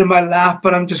 looking in my lap,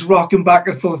 and I'm just rocking back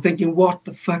and forth thinking, what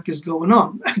the fuck is going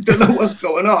on? I don't know what's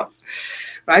going on.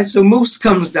 Right, so Moose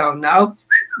comes down now,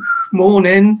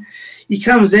 morning. He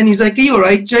comes in, he's like, are you all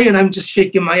right, Jay? And I'm just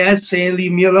shaking my head, saying,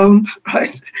 leave me alone,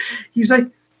 right? He's like,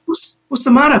 what's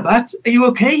the matter, Bat? Are you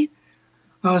okay?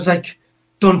 I was like,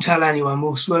 don't tell anyone,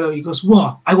 Moose. Well, he goes,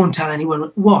 what? I won't tell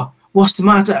anyone. What? What's the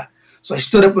matter? So I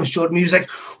stood up and showed him. He was like,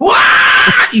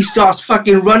 wah! He starts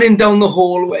fucking running down the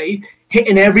hallway,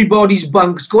 hitting everybody's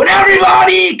bunks, going,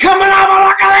 everybody, come and have a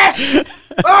look at this!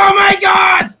 Oh my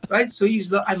God! Right? So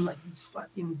I'm like, you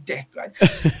fucking dick, right?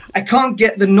 I can't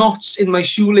get the knots in my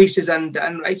shoelaces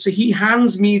undone, right? So he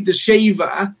hands me the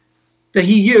shaver that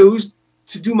he used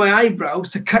to do my eyebrows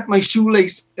to cut my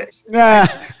shoelaces. Now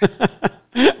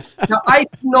I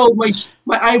didn't know my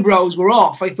eyebrows were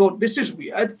off. I thought, this is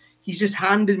weird. He's just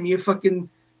handed me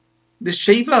the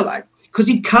shaver, like, because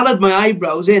he colored my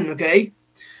eyebrows in, okay?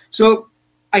 So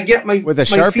I get my With a my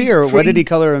Sharpie, feet or free what did he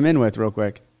color him in with, real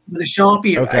quick? with a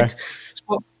Sharpie, Okay. right?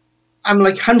 So I'm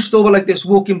like hunched over like this,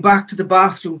 walking back to the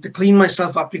bathroom to clean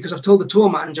myself up because I've told the tour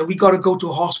manager, we got to go to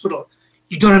a hospital.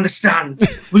 You don't understand.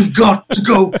 We've got to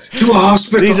go to a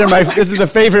hospital. This is the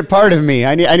favorite part of me.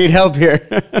 I need help here.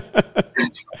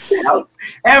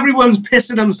 Everyone's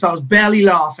pissing themselves, barely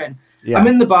laughing. Yeah. I'm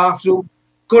in the bathroom,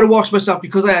 got to wash myself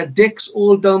because I had dicks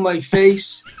all down my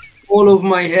face, all over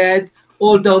my head,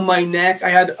 all down my neck. I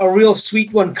had a real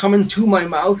sweet one coming to my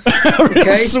mouth.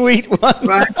 Real sweet one.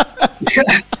 Right?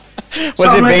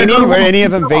 Was it veiny? Were any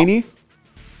of them veiny?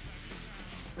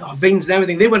 Oh, veins and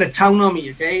everything. They went to town on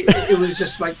me, okay? It was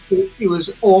just like, it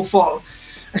was awful.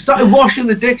 I started washing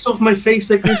the dicks off my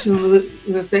face like this in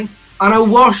the thing, and I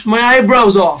washed my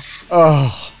eyebrows off.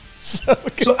 Oh, so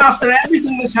good. So after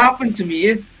everything that's happened to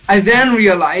me, I then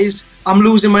realized I'm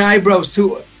losing my eyebrows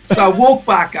too. So I walk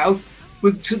back out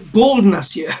with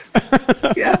baldness here.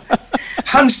 Yeah.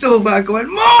 Hunched over going,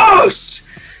 Moose!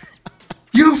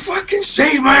 You fucking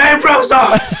shaved my eyebrows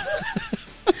off!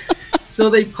 So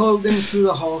they pulled him to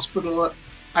the hospital.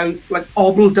 I like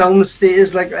hobbled down the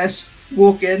stairs like this,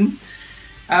 walk in.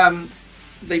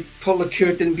 They pull the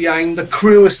curtain behind. The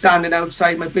crew is standing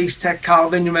outside. My bass tech,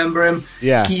 Calvin, you remember him?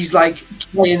 Yeah. He's like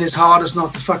trying his hardest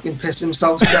not to fucking piss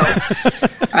himself still.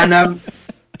 And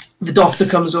the doctor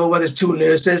comes over. There's two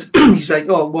nurses. He's like,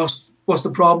 oh, what's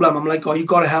the problem? I'm like, oh, you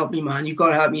got to help me, man. You got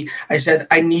to help me. I said,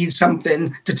 I need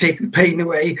something to take the pain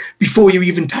away before you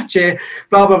even touch it.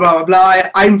 Blah, blah, blah, blah, blah.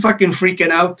 I'm fucking freaking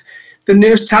out. The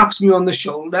nurse taps me on the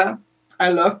shoulder.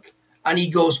 I look, and he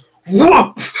goes,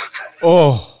 whoop!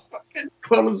 Oh.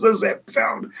 Pulls the zip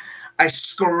down. I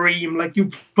scream like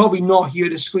you've probably not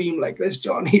heard a scream like this,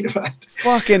 Johnny. Right?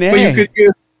 Fucking But A.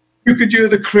 you could hear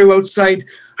the crew outside.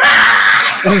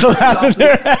 Just laughing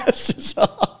their asses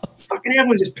off. fucking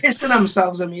everyone's just pissing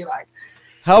themselves at me. Like,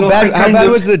 how bad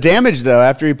was the damage though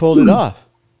after he pulled it off?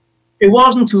 It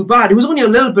wasn't too bad. It was only a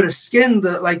little bit of skin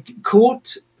that like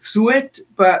caught through it,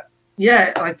 but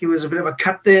yeah, like it was a bit of a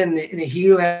cut there in the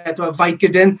heel. I had to have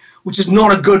Vicodin, which is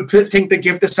not a good thing to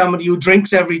give to somebody who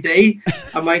drinks every day,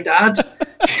 I might add.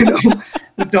 You know,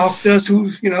 the doctors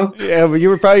who, you know. Yeah, but you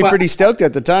were probably pretty stoked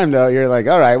at the time, though. You're like,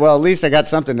 all right, well, at least I got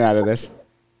something out of this.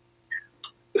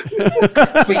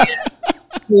 But yeah,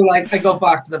 like I got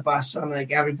back to the bus and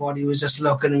like everybody was just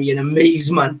looking at me in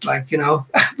amazement, like, you know,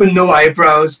 with no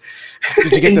eyebrows.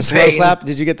 Did you get the slow clap?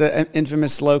 Did you get the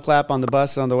infamous slow clap on the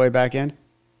bus on the way back in?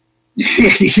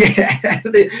 Yeah.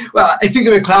 Well, I think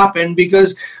they were clapping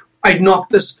because I'd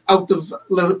knocked this out of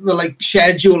the like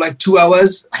schedule like 2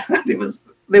 hours.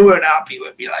 They weren't happy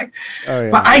with me, like. Oh,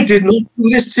 yeah. But I did not do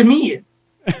this to me,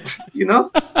 you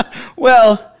know.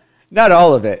 Well, not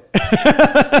all of it.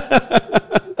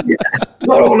 Yeah,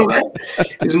 not all of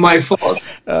it is my fault.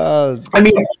 I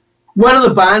mean, one of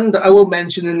the band, I won't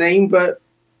mention the name, but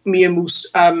me and Moose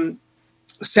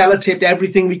sellotaped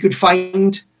everything we could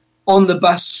find on the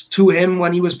bus to him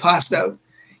when he was passed out.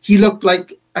 He looked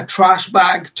like a trash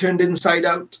bag turned inside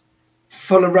out,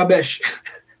 full of rubbish.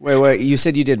 Wait, you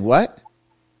said you did what?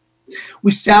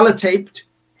 We sellotaped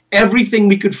everything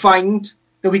we could find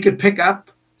that we could pick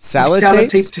up.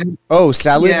 Sellotaped? Oh,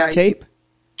 salad tape?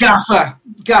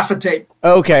 Gaffer tape.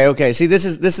 Okay. See, this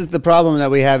is the problem that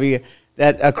we have here.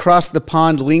 That across the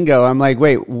pond lingo, I'm like,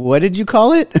 wait, what did you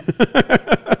call it?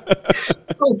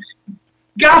 Oh,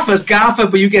 gaffer's gaffer,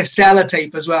 but you get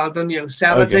sellotape as well, don't you?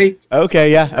 Sellotape.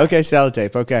 Okay,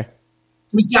 sellotape. Okay.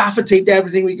 We gaffer taped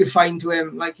everything we could find to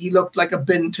him. Like he looked like a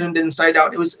bin turned inside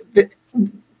out. It was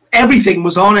everything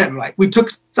was on him. Like we took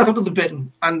stuff out of the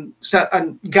bin and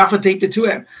gaffer taped it to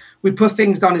him. We put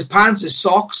things down his pants, his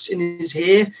socks, in his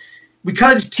hair. We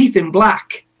colored his teeth in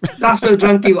black. That's how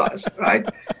drunk he was, right?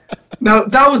 Now,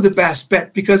 that was the best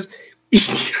bit because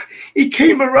he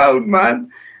came around,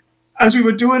 man, as we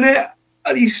were doing it,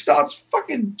 and he starts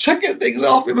fucking chucking things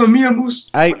off him, and me and Moose.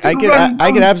 I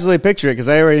can absolutely picture it because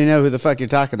I already know who the fuck you're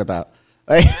talking about.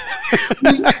 We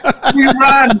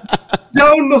ran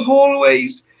down the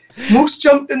hallways. Moose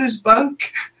jumped in his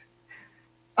bunk.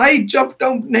 I jumped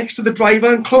down next to the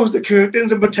driver and closed the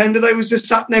curtains and pretended I was just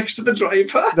sat next to the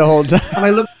driver. The whole time. And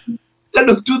I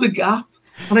looked through the gap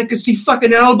and I could see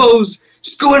fucking elbows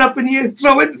just going up in the air,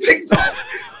 throwing things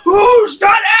off. Who's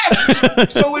that?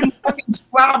 Throwing fucking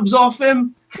slabs off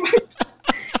him.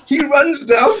 He runs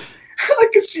down. I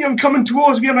could see him coming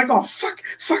towards me. I'm like, oh, fuck.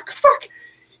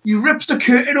 He rips the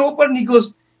curtain open and he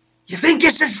goes, you think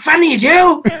this is funny,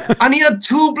 Joe? And he had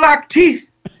 2 black teeth.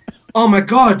 Oh my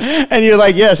God. And you're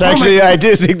like, yes, actually, I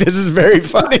do think this is very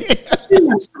funny.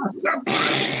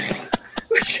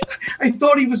 I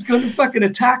thought he was going to fucking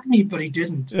attack me, but he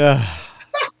didn't.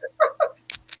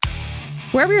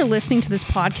 Wherever you're listening to this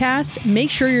podcast, make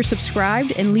sure you're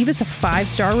subscribed and leave us a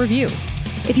 5-star review.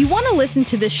 If you want to listen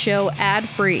to this show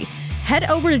ad-free, head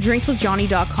over to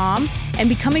drinkswithjohnny.com and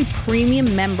become a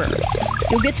premium member.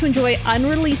 You'll get to enjoy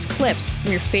unreleased clips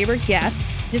from your favorite guests,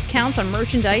 discounts on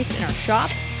merchandise in our shop,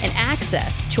 and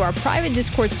access to our private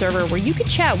Discord server where you can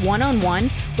chat one-on-one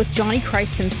with Johnny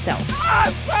Christ himself.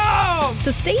 Awesome!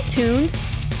 So stay tuned,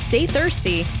 stay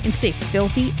thirsty, and stay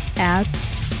filthy as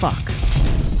fuck.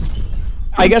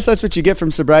 I guess that's what you get from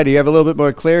sobriety. You have a little bit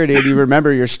more clarity and you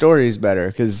remember your stories better,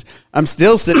 because I'm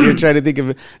still sitting here trying to think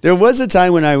of... There was a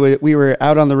time when we were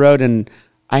out on the road and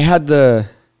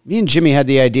me and Jimmy had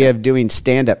the idea of doing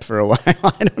stand-up for a while.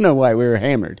 I don't know why. We were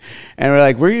hammered. And we're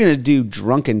like, we're going to do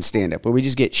drunken stand-up where we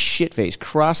just get shit-faced,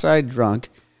 cross-eyed drunk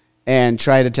and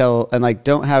try to tell, and like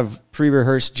don't have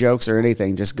pre-rehearsed jokes or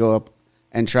anything. Just go up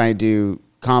and try and do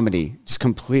comedy, just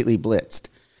completely blitzed.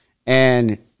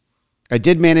 And I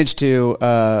did manage to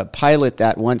pilot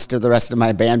that once to the rest of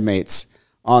my bandmates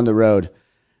on the road.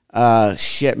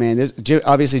 Shit, man.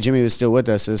 Obviously, Jimmy was still with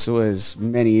us. This was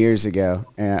many years ago.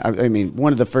 I mean,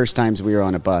 one of the first times we were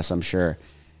on a bus, I'm sure.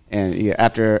 And yeah,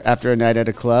 after a night at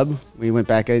a club, we went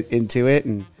back into it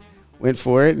and went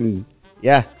for it. And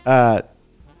yeah, I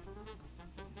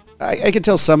could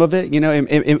tell some of it. You know,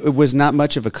 it was not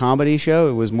much of a comedy show.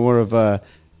 It was more of a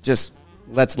just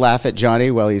let's laugh at Johnny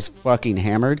while he's fucking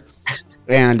hammered.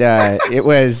 And it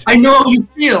was... I know how you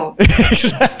feel.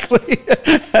 Exactly.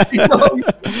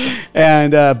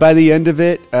 And by the end of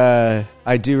it,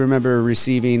 I do remember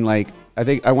receiving I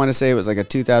want to say it was like a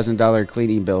 $2,000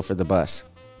 cleaning bill for the bus.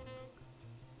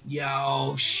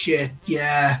 Yo, shit,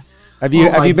 yeah. Have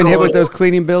you been hit with those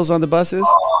cleaning bills on the buses?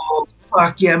 Oh,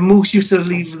 fuck yeah. Moose used to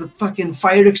leave the fucking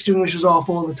fire extinguishers off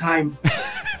all the time.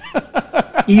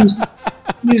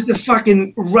 used to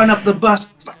fucking run up the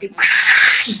bus, fucking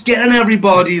just getting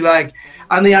everybody, like,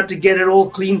 and they had to get it all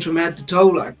clean from head to toe,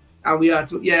 like, and we had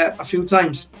to, a few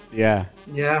times. Yeah.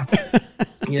 Yeah.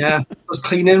 Those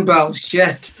cleaning bells,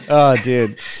 shit. Oh,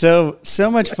 dude. So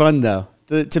much fun, though,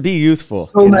 to be youthful.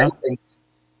 So many things.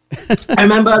 I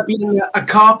remember being in a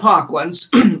car park once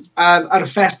at a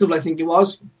festival, I think it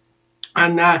was.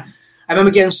 And I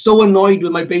remember getting so annoyed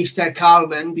with my bass tech,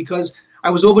 Calvin, because I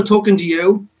was over talking to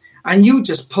you, and you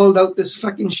just pulled out this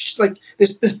fucking,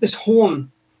 this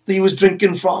horn that you was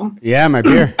drinking from. Yeah, my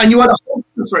beer. And you had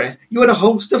a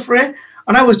holster for it.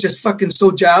 And I was just fucking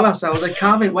so jealous. I was like,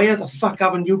 Calvin, why the fuck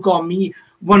haven't you got me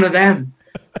one of them?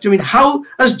 Do you mean, how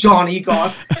has Johnny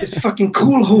got this fucking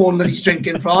cool horn that he's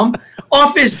drinking from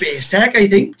off his bass tech, I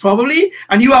think, probably,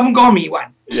 and you haven't got me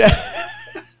one? Yeah.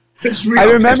 I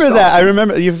remember that. I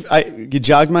remember you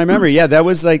jogged my memory. Yeah, that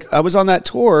was like, I was on that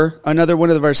tour, another one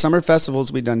of our summer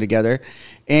festivals we'd done together,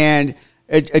 and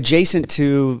adjacent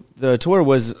to the tour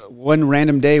was one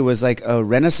random day was like a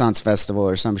Renaissance festival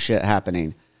or some shit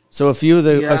happening. So a few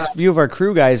of our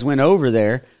crew guys went over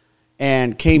there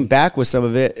and came back with some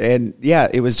of it. And yeah,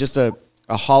 it was just a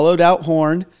hollowed out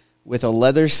horn with a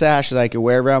leather sash that I could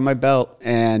wear around my belt.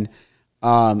 And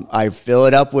I fill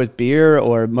it up with beer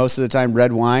or most of the time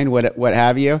red wine, what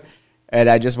have you. And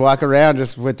I just walk around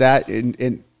just with that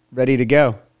and ready to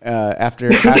go after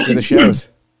the shows.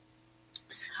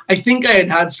 I think I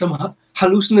had some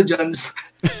hallucinogens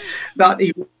that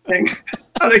evening.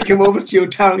 And I came over to you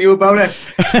telling you about it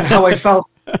and how I felt.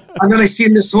 And then I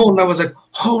seen this horn and I was like,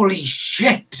 holy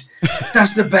shit,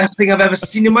 that's the best thing I've ever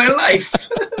seen in my life.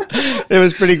 It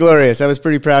was pretty glorious. I was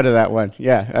pretty proud of that one.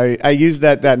 Yeah, I used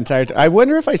that entire time. I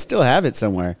wonder if I still have it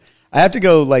somewhere. I have to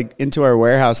go like into our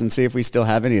warehouse and see if we still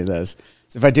have any of those.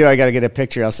 So if I do, I got to get a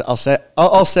picture.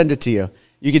 I'll send it to you.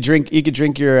 You could drink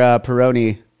your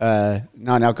Peroni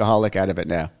non-alcoholic out of it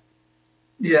now.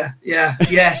 Yeah,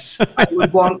 yes. I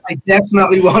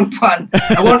definitely want one.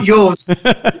 I want yours.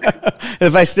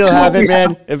 If I still have it,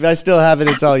 man,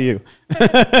 it's all you.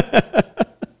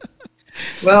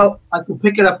 Well, I can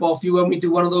pick it up off you when we do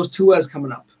one of those tours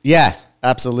coming up. Yeah,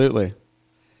 absolutely.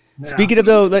 Yeah. Speaking of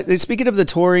the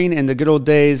touring and the good old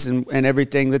days and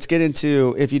everything, let's get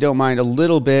into, if you don't mind, a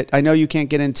little bit. I know you can't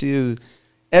get into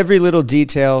every little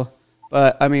detail,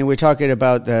 but I mean, we're talking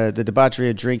about the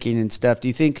debauchery of drinking and stuff. Do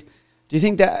you think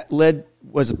that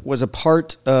was a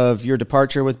part of your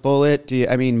departure with Bullet?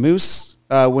 Moose,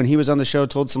 when he was on the show,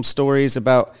 told some stories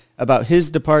about his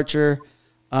departure,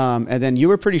 and then you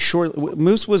were pretty short.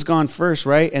 Moose was gone first,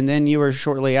 right? And then you were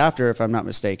shortly after, if I'm not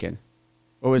mistaken.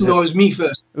 Or was it? No, it was me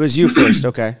first. It was you first.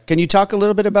 Okay. Can you talk a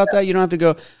little bit about that? You don't have to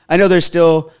go. I know there's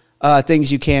still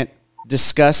things you can't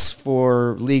discuss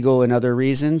for legal and other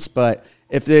reasons, but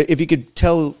if you could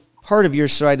tell part of your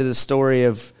side of the story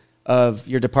of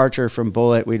your departure from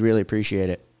Bullet, we'd really appreciate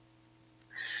it.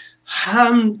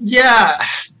 Yeah,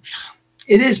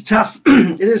 it is tough.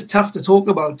 It is tough to talk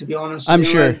about, to be honest. I'm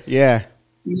sure. Yeah.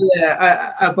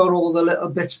 Yeah, about all the little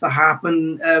bits that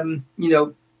happen.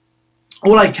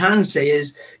 All I can say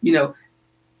is,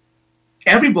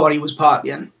 everybody was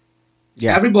partying.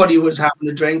 Yeah. Everybody was having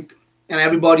a drink, and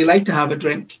everybody liked to have a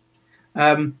drink.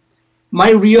 My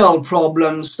real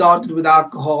problem started with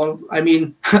alcohol. I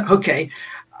mean, okay.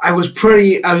 I was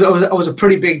a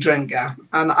pretty big drinker,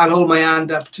 and I'll hold my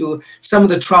hand up to some of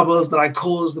the troubles that I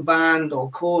caused the band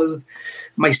or caused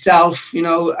myself,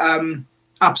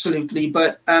 absolutely.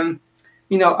 But, a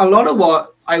lot of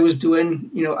what I was doing,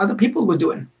 other people were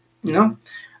doing,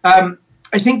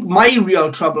 I think my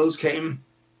real troubles came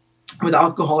with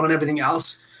alcohol and everything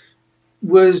else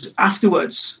was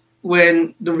afterwards,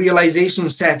 when the realization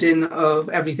set in of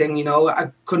everything,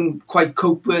 I couldn't quite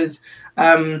cope with,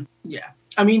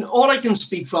 I mean, all I can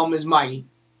speak from is my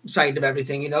side of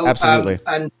everything, Absolutely.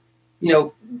 And,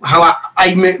 how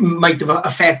I might have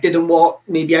affected and what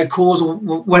maybe I caused or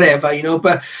whatever,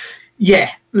 But,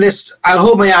 yeah, I'll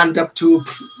hold my hand up to,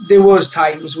 there was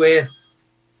times where,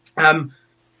 I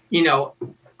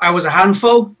was a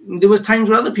handful. There was times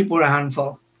where other people were a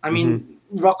handful. I mean,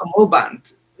 rock and roll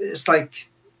band, it's like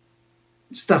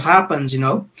stuff happens,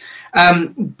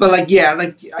 But, like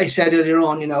I said earlier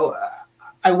on,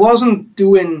 I wasn't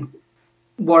doing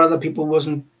what other people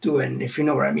wasn't doing, if you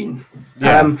know what I mean.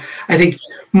 Yeah. I think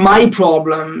my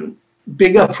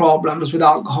bigger problems with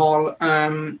alcohol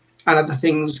and other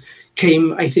things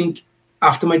came, I think,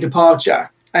 after my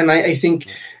departure. And I think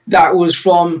that was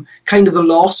from kind of the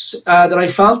loss that I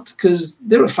felt, because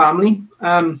they were family,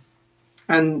 and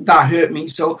that hurt me.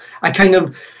 So I kind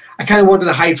of wanted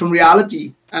to hide from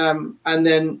reality. And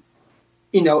then,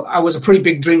 I was a pretty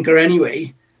big drinker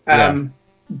anyway.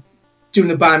 during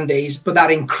the band days, but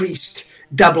that increased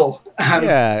double.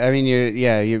 Yeah, I mean,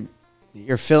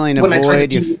 you're filling a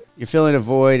void. You're filling a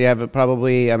void. You have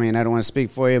probably. I mean, I don't want to speak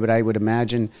for you, but I would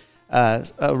imagine a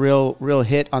real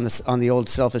hit on the old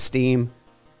self-esteem.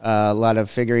 A lot of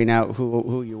figuring out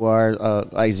who you are.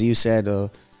 As you said,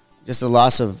 just a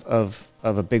loss of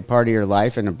a big part of your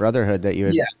life and a brotherhood that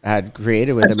you had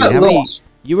created with. I mean, how many?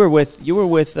 You were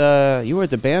with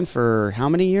the band for how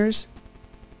many years?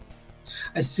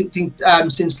 I think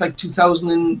since like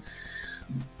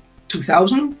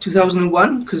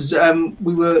 2001, because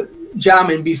we were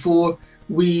jamming before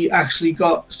we actually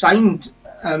got signed.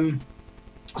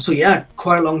 So yeah,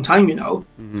 quite a long time, you know.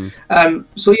 Mm-hmm.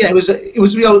 So yeah, it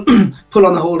was real pull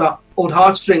on the old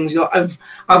heartstrings. You know,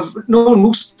 I've known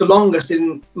Moose the longest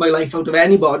in my life out of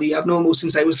anybody. I've known Moose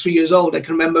since I was 3 years old. I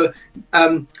can remember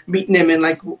meeting him in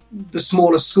like the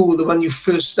smallest school, the one you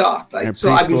first start. Like,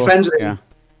 so I've been friends with him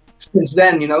since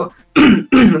then, you know.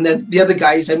 And then the other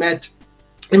guys I met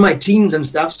in my teens and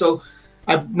stuff. So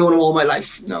I've known them all my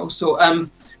life, you know. So I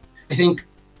think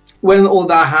when all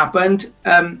that happened,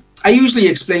 I usually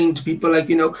explain to people, like,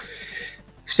 you know,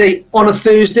 say on a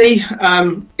Thursday,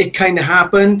 it kind of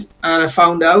happened and I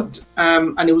found out,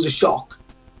 and it was a shock,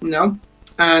 you know,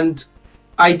 and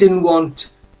I didn't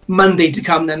want Monday to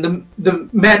come then. The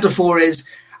metaphor is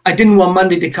I didn't want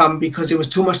Monday to come because it was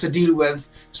too much to deal with.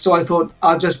 So I thought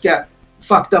I'll just get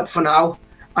fucked up for now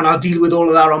and I'll deal with all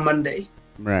of that on Monday.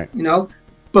 Right. You know,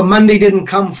 but Monday didn't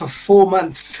come for 4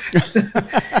 months.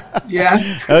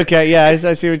 Yeah. Okay. Yeah. I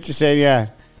see what you're saying. Yeah.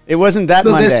 It wasn't that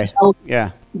Monday.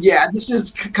 This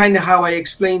is kind of how I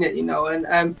explain it, you know, and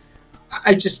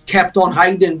I just kept on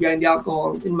hiding behind the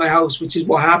alcohol in my house, which is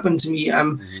what happened to me,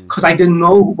 because I didn't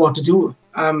know what to do.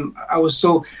 I was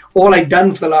all I'd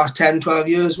done for the last 10, 12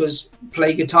 years was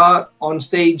play guitar on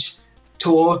stage,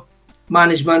 tour,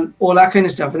 management, all that kind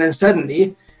of stuff. And then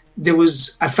suddenly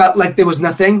I felt like there was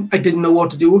nothing. I didn't know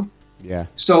what to do. Yeah.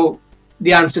 So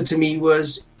the answer to me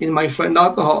was in my friend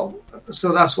alcohol.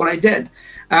 So that's what I did.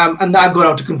 And that got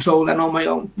out of control then on my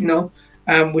own, you know,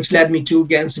 which led me to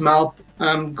getting some help,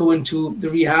 going to the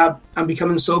rehab and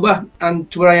becoming sober and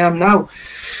to where I am now.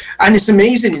 And it's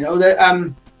amazing, you know, that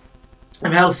I'm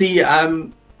healthy.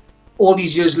 All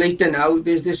these years later now,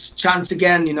 there's this chance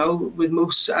again, you know, with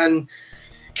Moose and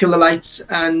Kill the Lights,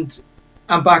 and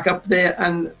I'm back up there.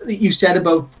 And you said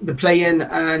about the playing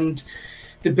and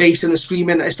the bass and the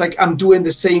screaming. It's like I'm doing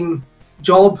the same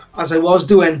job as I was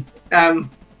doing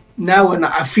now, and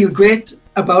I feel great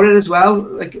about it as well.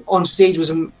 Like on stage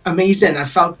was amazing. I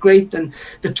felt great, and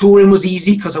the touring was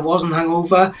easy because I wasn't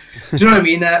hungover. Do you know what I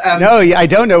mean? No, I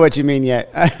don't know what you mean yet.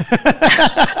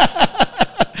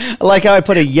 I like how I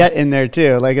put a yet in there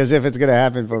too, like as if it's going to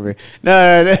happen for me.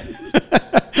 No,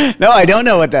 I don't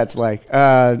know what that's like.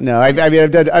 No, I mean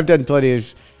I've done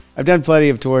plenty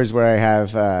of tours where I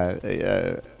have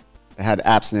had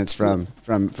abstinence from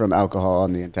alcohol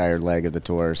on the entire leg of the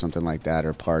tour or something like that,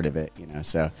 or part of it, you know.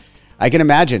 So I can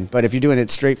imagine. But if you're doing it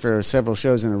straight for several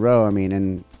shows in a row, I mean,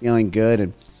 and feeling good,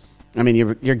 and I mean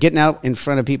you're getting out in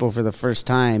front of people for the first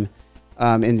time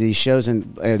in these shows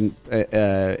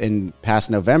in past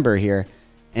November here,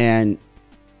 and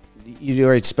you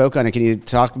already spoke on it. Can you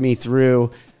talk me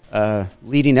through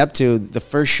leading up to the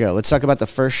first show? Let's talk about the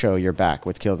first show. You're back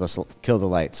with Kill the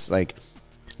Lights. Like,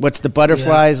 what's the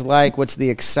butterflies like? What's the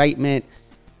excitement?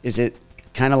 Is it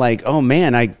kind of like, oh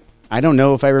man, I don't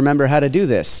know if I remember how to do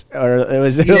this, or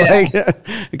was it like?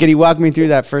 Can you walk me through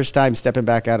that first time stepping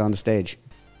back out on the stage?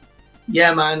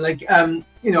 Yeah, man. Like,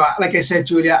 you know, like I said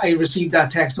to you earlier, I received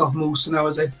that text off Moose, and I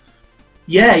was like,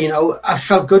 yeah, you know, I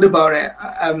felt good about it.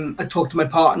 I talked to my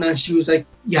partner, and she was like,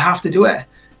 you have to do it,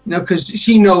 you know, because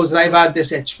she knows that I've had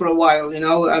this itch for a while, you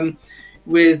know,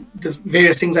 with the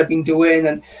various things I've been doing,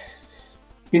 and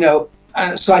you know,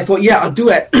 so I thought, yeah, I'll do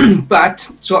it. But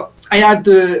so I had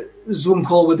the Zoom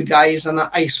call with the guys, and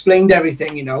I explained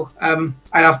everything, you know.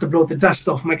 I have to blow the dust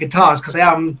off my guitars because I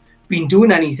haven't been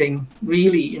doing anything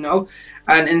really, you know,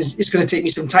 and it's going to take me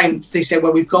some time. They said,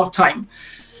 well, we've got time.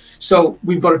 So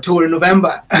we've got a tour in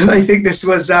November. And I think this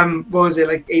was, what was it,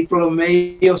 like April or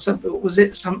May or something? Was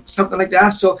it something like that?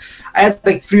 So I had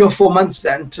like 3 or 4 months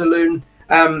then to learn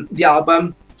the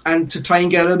album and to try and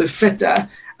get a little bit fitter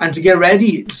and to get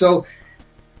ready. So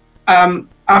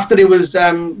after it was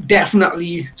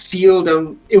definitely sealed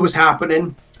and it was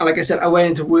happening, and like I said, I went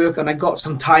into work and I got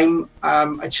some time.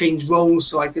 I changed roles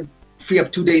so I could free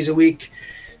up 2 days a week.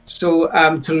 So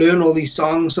to learn all these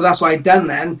songs. So that's what I'd done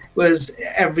then, was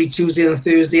every Tuesday and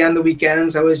Thursday and the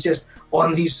weekends, I was just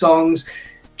on these songs,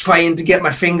 trying to get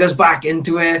my fingers back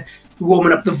into it,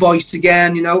 warming up the voice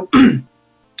again, you know.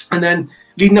 And then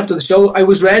leading up to the show, I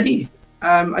was ready.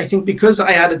 I think because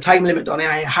I had a time limit on it,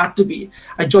 I had to be.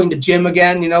 I joined the gym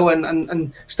again,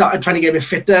 and started trying to get a bit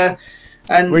fitter.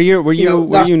 And were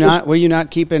you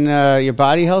not keeping your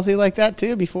body healthy like that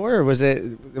too before, or was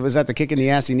that the kick in the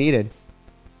ass you needed?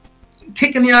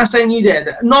 Kick in the ass I needed,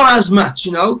 not as much,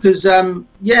 because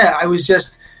I was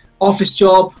just office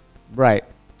job. Right,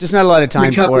 just not a lot of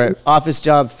time for it. Office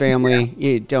job, family,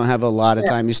 you don't have a lot of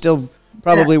time. You're still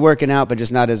probably working out, but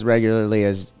just not as regularly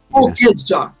as. Kids,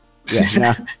 John. Yeah,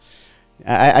 no,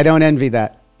 I don't envy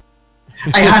that.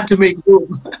 I had to make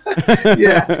room.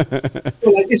 Yeah,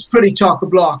 it's pretty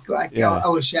chock-a-block.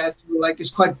 Our shed, it's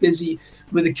quite busy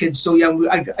with the kids so young.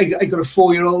 I got a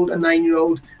 4-year-old, a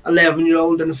 9-year-old,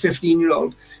 11-year-old, and a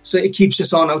 15-year-old. So it keeps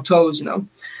us on our toes,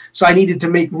 So I needed to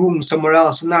make room somewhere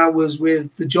else, and that was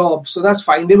with the job. So that's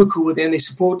fine. They were cool with it, and they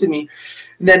supported me.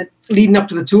 And then leading up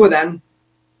to the tour, then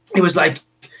it was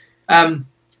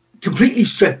completely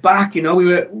stripped back.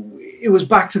 It was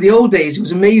back to the old days. It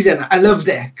was amazing. I loved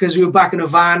it because we were back in a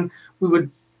van. We were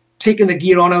taking the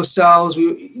gear on ourselves. Do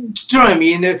you know what I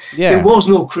mean? There was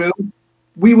no crew.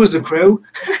 We was the crew.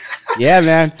 Yeah,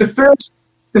 man. The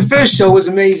first show was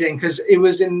amazing because it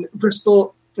was in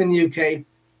Bristol in the UK,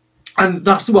 and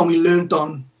that's the one we learned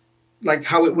on,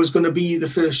 how it was going to be the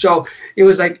first show. It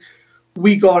was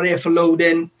we got here for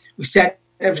loading. We set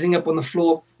everything up on the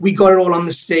floor. We got it all on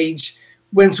the stage.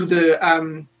 Went through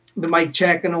the mic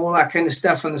check and all that kind of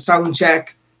stuff and the sound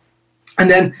check,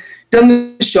 and then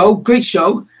done the show. Great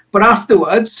show. But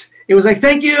afterwards it was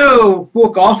thank you,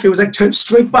 walk off. It was turn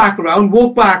straight back around,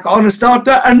 walk back on, and start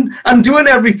and doing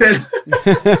everything.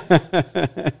 You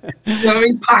know what I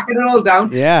mean? Packing it all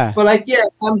down. Yeah. But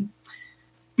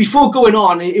before going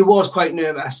on, it was quite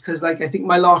nervous because I think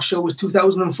my last show was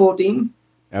 2014.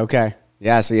 Okay.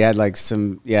 Yeah. So you had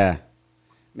some. Yeah.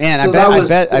 Man, So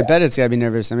I bet it's gotta be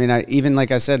nervous. I mean,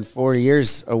 like I said, 4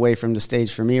 years away from the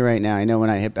stage for me right now. I know when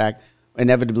I hit back,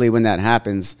 inevitably when that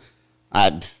happens,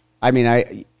 I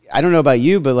don't know about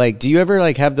you, but do you ever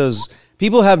have those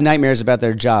people have nightmares about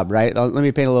their job, right? Let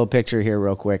me paint a little picture here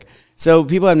real quick. So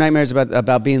people have nightmares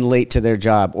about being late to their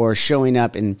job or showing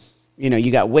up and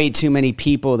you got way too many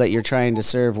people that you're trying to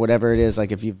serve, whatever it is.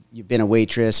 If you've been a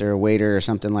waitress or a waiter or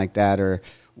something like that or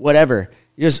whatever,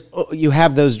 you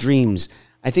have those dreams.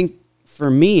 I think for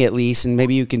me at least, and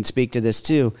maybe you can speak to this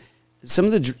too, some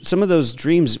of those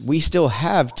dreams we still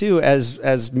have too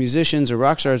as musicians or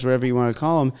rock stars, whatever you want to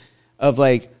call them, of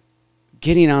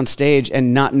getting on stage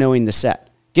and not knowing the set.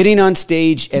 Getting on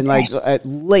stage and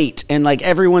late and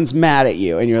everyone's mad at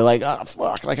you and you're oh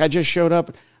fuck, I just showed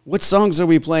up. What songs are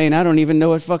we playing? I don't even know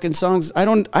what fucking songs. I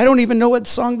don't even know what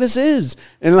song this is.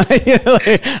 And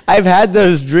I've had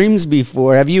those dreams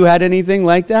before. Have you had anything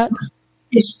like that?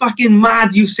 It's fucking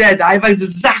mad you said. I've had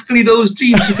exactly those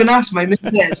dreams. You can ask my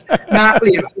missus,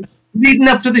 Natalie. Leading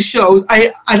up to the shows,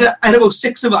 I had about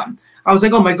 6 of them. I was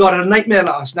oh my God, I had a nightmare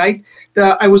last night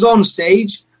that I was on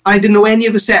stage. I didn't know any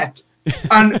of the set.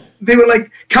 And they were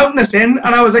counting us in.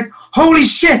 And I was holy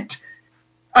shit.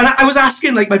 And I was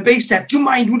asking my bass set, do you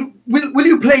mind? Will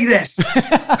you play this?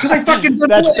 Because I fucking don't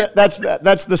know it.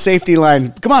 That's the safety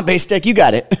line. Come on, bass tech, you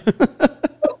got it.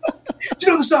 Do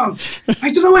you know the song?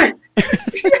 I don't know it.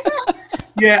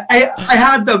 Yeah, I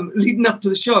had them leading up to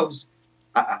the shows,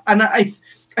 and I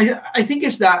think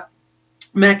it's that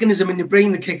mechanism in your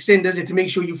brain that kicks in, does it, to make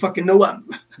sure you fucking know them.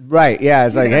 Right. Yeah.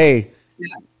 It's hey,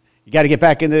 you got to get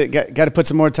back in got to put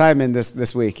some more time in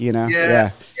this week.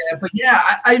 Yeah. But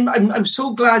I'm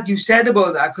so glad you said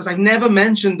about that because I've never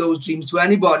mentioned those dreams to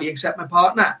anybody except my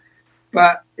partner.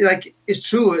 But it's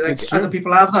true. It's true. Other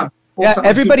people have them. Yeah,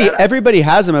 everybody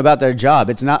has them about their job.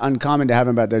 It's not uncommon to have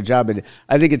them about their job. And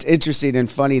I think it's interesting and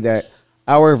funny that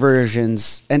our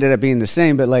versions ended up being the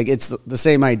same, but it's the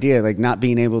same idea, not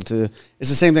being able to, it's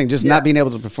the same thing, just not being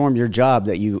able to perform your job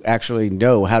that you actually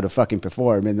know how to fucking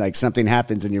perform. And something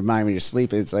happens in your mind when you're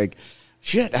sleeping. It's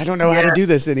shit, I don't know how to do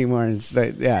this anymore. And it's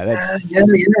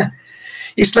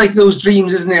It's like those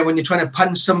dreams, isn't it? When you're trying to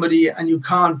punch somebody and you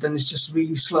can't, and it's just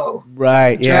really slow.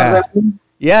 Right. Yeah.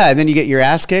 Yeah, and then you get your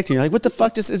ass kicked, and you're what the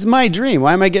fuck? It's my dream.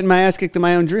 Why am I getting my ass kicked in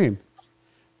my own dream?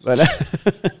 But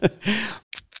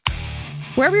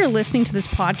wherever you're listening to this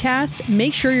podcast,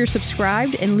 make sure you're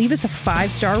subscribed and leave us a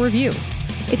 5-star review.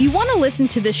 If you want to listen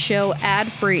to this show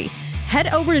ad-free,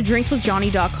 head over to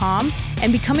drinkswithjohnny.com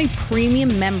and become a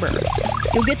premium member.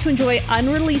 You'll get to enjoy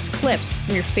unreleased clips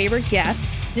from your favorite guests,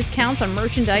 discounts on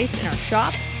merchandise in our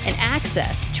shop, and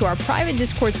access to our private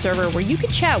Discord server where you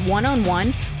can chat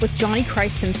one-on-one with Johnny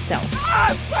Christ himself.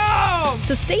 Awesome!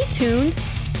 So stay tuned,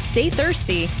 stay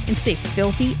thirsty, and stay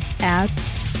filthy as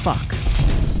fuck.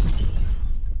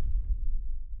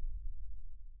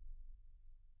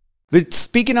 But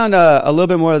speaking on a little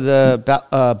bit more of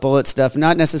the Bullet stuff,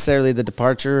 not necessarily the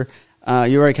departure.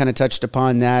 You already kind of touched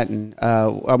upon that, and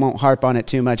I won't harp on it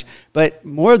too much. But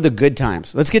more of the good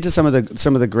times. Let's get to some of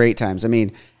the great times. I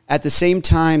mean, at the same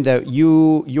time that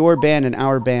your band and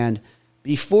our band,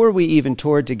 before we even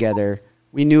toured together,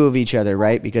 we knew of each other,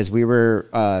 right? Because we were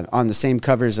on the same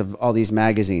covers of all these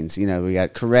magazines. You know, we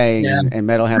got Kerrang! And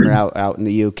Metal Hammer out in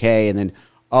the UK, and then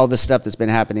all the stuff that's been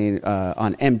happening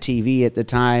on MTV at the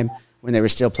time when they were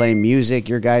still playing music.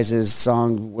 Your guys'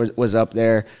 song was up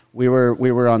there. We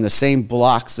were on the same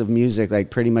blocks of music, like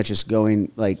pretty much just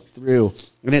going like through.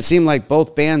 And it seemed like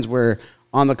both bands were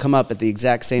on the come up at the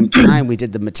exact same time. We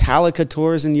did the Metallica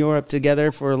tours in Europe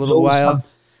together for a little while.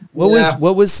 What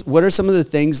are some of the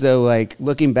things though, like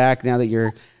looking back now that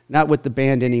you're not with the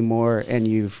band anymore and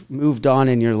you've moved on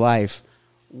in your life,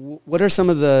 what are some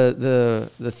of the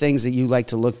things that you like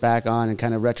to look back on and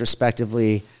kind of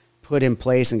retrospectively put in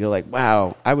place and go like,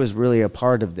 wow, I was really a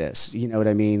part of this. You know what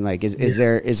I mean? Like, is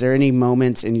there any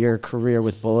moments in your career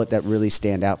with Bullet that really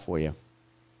stand out for you?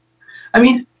 I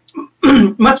mean,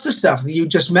 much the stuff that you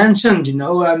just mentioned, you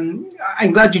know,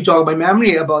 I'm glad you jogged my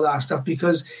memory about that stuff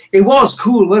because it was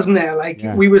cool, wasn't it? Like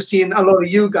we were seeing a lot of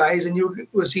you guys and you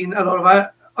were seeing a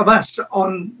lot of us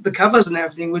on the covers and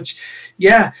everything, which,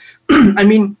 I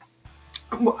mean,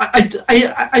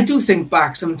 I do think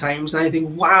back sometimes and I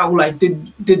think, wow, like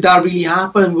did that really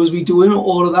happen? Was we doing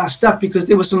all of that stuff? Because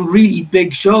there were some really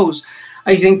big shows.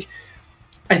 I think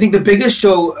the biggest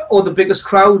show or the biggest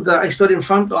crowd that I stood in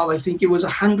front of, I think it was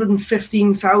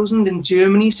 115,000 in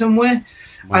Germany somewhere.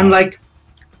 Wow. And like,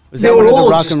 was that one of the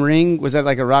Rock am Ring? Was that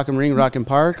like a Rock am Ring, Rock am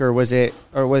Park, or was it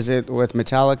with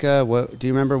Metallica? What do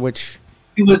you remember? Which?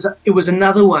 It was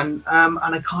another one, and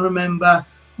I can't remember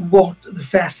what the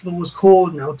festival was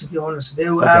called now. To be honest,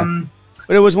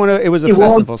 but it was a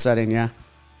festival setting, yeah.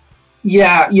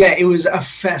 Yeah, it was a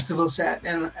festival set,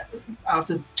 and I have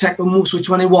to check almost which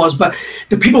one it was. But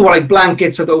the people were like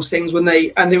blankets of those things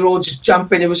they were all just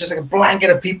jumping. It was just like a blanket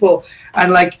of people,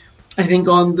 and like I think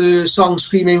on the song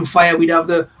 "Screaming Fire" we'd have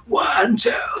the 1, 2,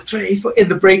 3, 4 in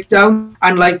the breakdown,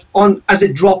 and like on as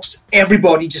it drops,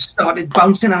 everybody just started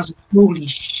bouncing. I was like, holy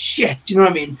shit, you know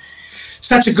what I mean?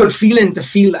 Such a good feeling to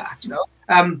feel that, you know.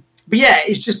 But yeah,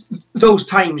 it's just those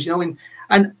times, you know,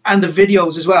 and the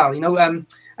videos as well, you know.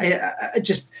 I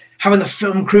just having the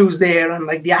film crews there and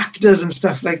like the actors and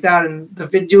stuff like that, and the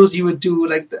videos you would do,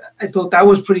 like I thought that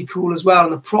was pretty cool as well,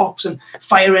 and the props and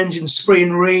fire engines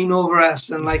spraying rain over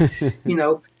us, and like you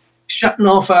know, shutting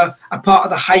off a part of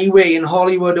the highway in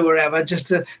Hollywood or wherever just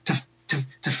to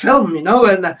film, you know.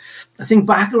 And I think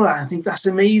back on that, I think that's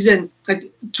amazing. Like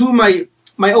two of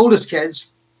my oldest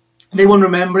kids, they won't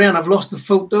remember it, and I've lost the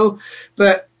photo,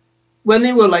 but when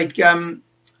they were like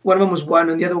one of them was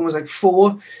 1 and the other one was like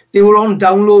 4. They were on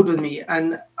download with me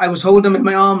and I was holding them in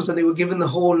my arms and they were giving the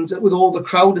horns with all the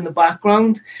crowd in the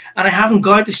background. And I haven't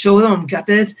got to show them. I'm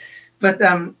gutted. But,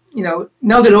 you know,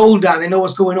 now they're older and they know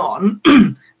what's going on.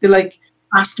 They're like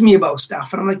asking me about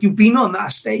stuff. And I'm like, you've been on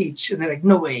that stage? And they're like,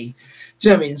 no way. Do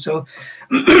you know what I mean? So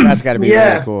that's got to be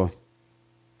really cool.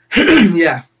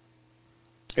 Yeah.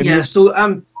 Yeah.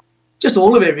 So just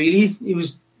all of it, really.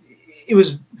 It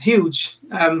was huge.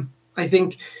 I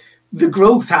think the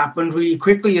growth happened really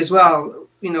quickly as well.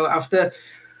 You know, after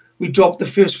we dropped the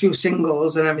first few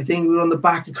singles and everything, we were on the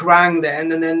back of Kerrang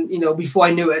then. And then, you know, before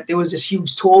I knew it, there was this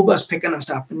huge tour bus picking us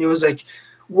up. And it was like,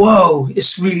 whoa,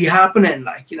 it's really happening,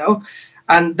 like, you know.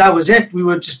 And that was it. We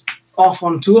were just off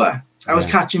on tour. I was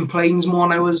catching planes more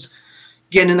than I was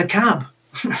getting in a cab,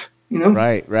 you know.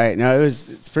 Right. No,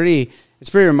 it's pretty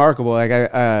remarkable. Like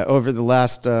I over the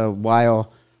last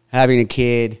while, having a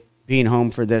kid, being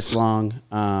home for this long,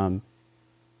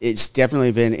 it's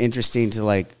definitely been interesting to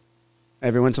like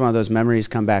every once in a while those memories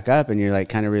come back up and you're like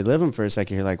kind of relive them for a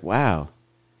second. You're like, wow,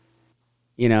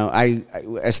 you know,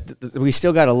 we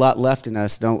still got a lot left in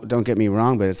us. Don't get me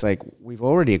wrong, but it's like we've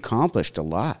already accomplished a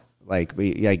lot. Like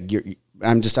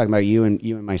I'm just talking about you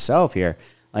and myself here.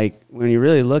 Like when you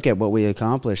really look at what we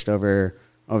accomplished over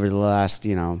the last,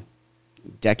 you know,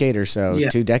 decade or so,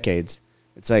 2 decades,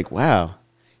 it's like, wow.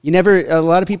 A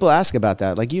lot of people ask about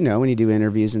that. Like, you know, when you do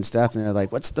interviews and stuff and they're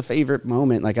like, what's the favorite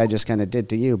moment? Like I just kind of did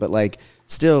to you. But like,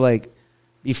 still like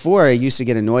before I used to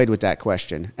get annoyed with that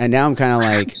question. And now I'm kind of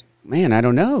like, man, I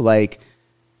don't know. Like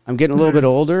I'm getting a little bit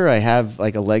older. I have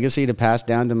like a legacy to pass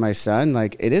down to my son.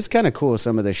 Like it is kind of cool.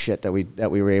 Some of the shit that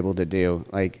we were able to do,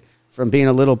 like from being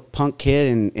a little punk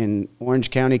kid in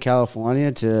Orange County,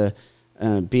 California to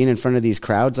being in front of these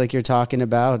crowds like you're talking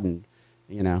about and,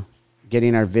 you know,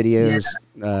 getting our videos,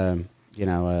 retired on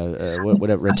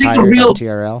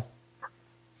TRL.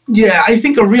 Yeah, I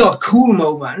think a real cool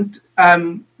moment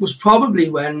was probably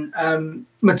when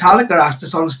Metallica asked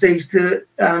us on stage to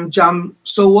jam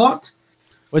So What.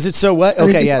 Was it So What?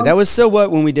 Okay, yeah, that was So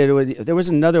What when we did it. There was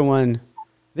another one,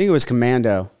 I think it was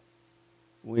Commando.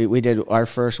 We did our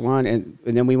first one, and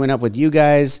then we went up with you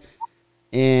guys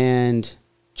and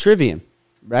Trivium,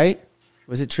 right?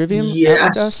 Was it Trivium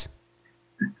Yes. with us?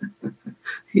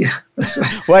 Yeah, that's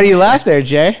right. Why do you laugh there,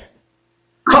 Jay?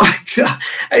 Oh, God.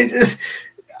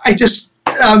 I just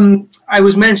I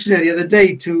was mentioning it the other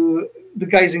day to the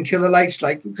guys in Killer Lights,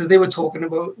 like, because we were talking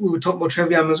about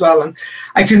Trivium as well, and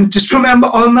I can just remember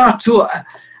on that tour,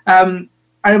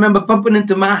 I remember bumping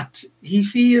into Matt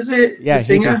Heafy, is it? Yeah, the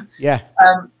singer. Heafy. Yeah.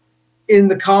 In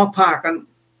the car park, and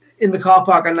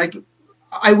like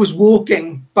I was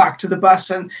walking back to the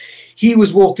bus, and he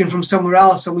was walking from somewhere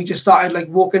else, and we just started like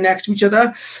walking next to each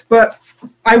other. But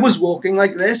I was walking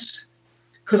like this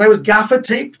because I was gaffer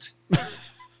taped.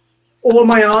 All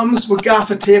my arms were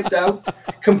gaffer taped out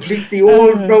completely, all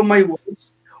around my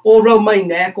waist, all around my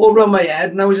neck, all around my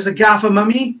head, and I was just a gaffer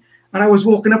mummy. And I was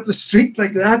walking up the street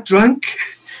like that, drunk,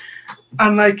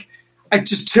 and like I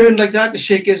just turned like that to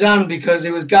shake his hand because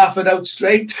it was gaffered out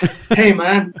straight. Hey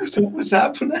man, what's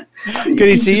happening? Could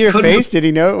he see your face? Did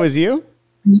he know it was you?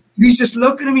 He's just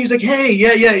looking at me. He's like, "Hey,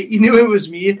 yeah." He knew it was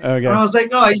me. Okay. And I was like,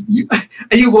 "Oh,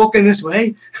 are you walking this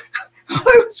way?"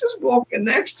 I was just walking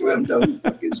next to him down the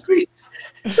fucking street.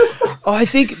 Oh, I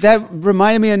think that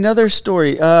reminded me of another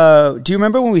story. Do you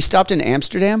remember when we stopped in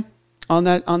Amsterdam on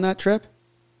that trip?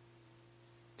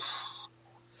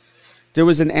 There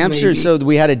was an Amsterdam, Maybe. so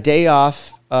we had a day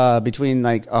off between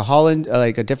like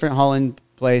a different Holland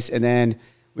place, and then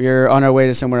we were on our way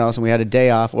to somewhere else, and we had a day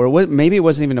off, or maybe it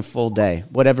wasn't even a full day,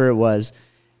 whatever it was,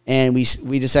 and we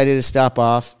decided to stop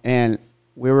off, and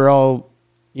we were all,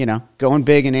 going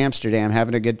big in Amsterdam,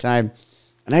 having a good time,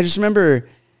 and I just remember it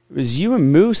was you and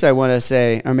Moose, I want to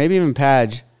say, or maybe even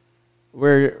Padge.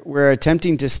 We're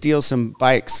attempting to steal some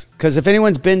bikes, because if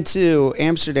anyone's been to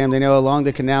Amsterdam, they know along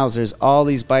the canals there's all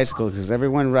these bicycles because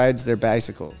everyone rides their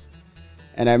bicycles.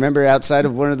 And I remember outside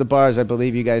of one of the bars, I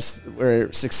believe you guys were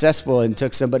successful and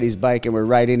took somebody's bike and were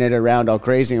riding it around all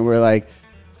crazy, and we're like,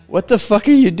 "What the fuck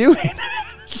are you doing?"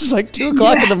 This is like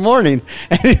 2:00 in the morning,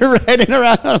 and you're riding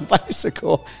around on a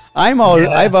bicycle. I've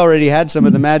already had some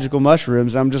of the magical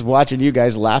mushrooms. I'm just watching you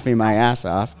guys laughing my ass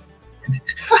off.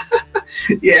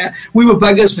 Yeah, we were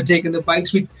buggers for taking the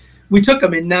bikes. We took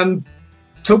them in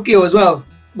Tokyo as well.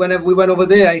 Whenever we went over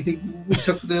there, I think we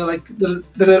took the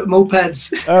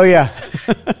mopeds. Oh yeah,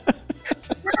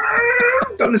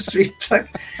 down the street,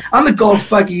 and the golf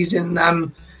buggies in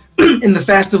the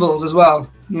festivals as well.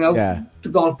 Yeah. The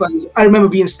golf buggies. I remember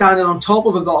being standing on top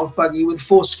of a golf buggy with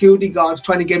 4 security guards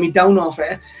trying to get me down off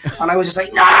it, and I was just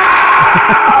like,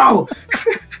 no.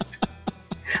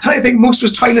 And I think Moose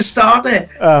was trying to start it.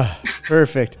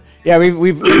 Perfect. Yeah,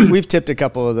 we've tipped a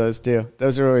couple of those too.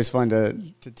 Those are always fun to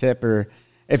tip. Or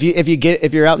if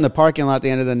you're out in the parking lot at the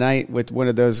end of the night with one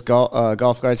of those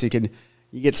golf carts, you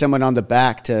get someone on the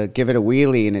back to give it a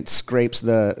wheelie, and it scrapes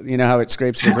how it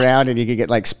scrapes the ground, and you can get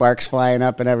like sparks flying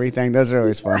up and everything. Those are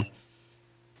always fun.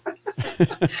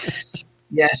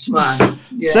 Yes, man.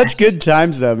 Yes. Such good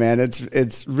times though, man.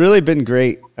 It's really been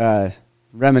great.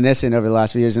 Reminiscing over the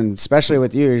last few years, and especially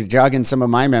with you, you're jogging some of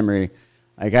my memory.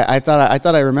 Like I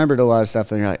thought I remembered a lot of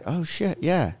stuff, and you're like, oh shit,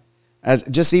 yeah. As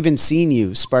just even seeing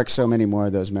you sparks so many more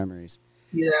of those memories.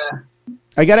 Yeah.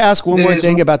 I got to ask one more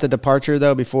thing about the departure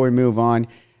though before we move on,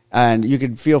 and you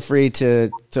could feel free to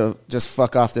just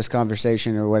fuck off this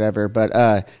conversation or whatever.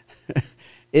 But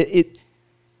it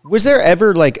was there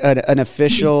ever like an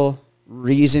official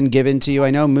reason given to you?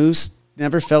 I know Moose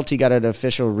never felt he got an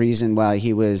official reason why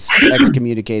he was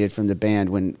excommunicated from the band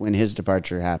when his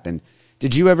departure happened.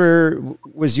 Did you ever,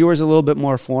 was yours a little bit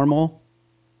more formal?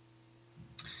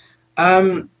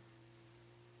 There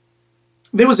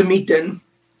was a meeting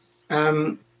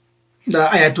that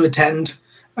I had to attend,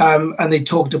 and they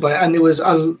talked about it, and there was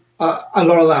a lot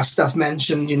of that stuff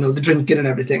mentioned, the drinking and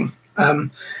everything.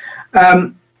 But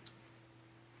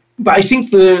I think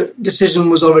the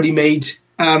decision was already made.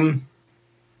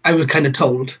 I was kind of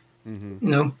told,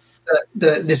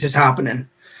 that this is happening.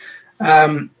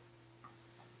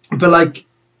 But like,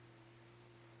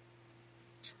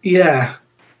 yeah.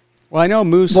 Well, I know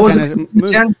Moose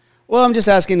well, I'm just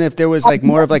asking if there was like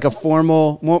more of like a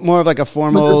formal,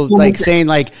 like saying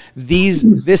like this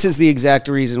is the exact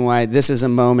reason why this is a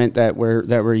moment that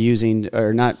we're using,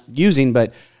 or not using,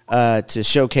 but to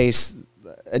showcase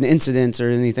an incident or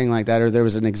anything like that, or there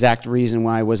was an exact reason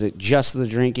why. Was it just the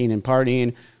drinking and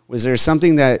partying? Was there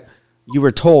something that you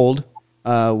were told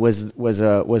was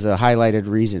a highlighted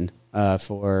reason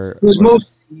for? It was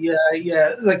mostly,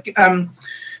 like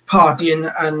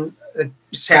partying and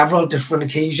several different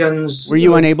occasions. Were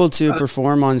you unable to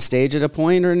perform on stage at a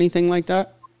point or anything like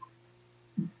that?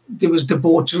 There was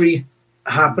debauchery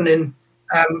happening,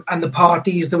 and the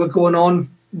parties that were going on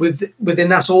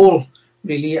within us all,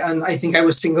 really. And I think I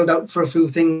was singled out for a few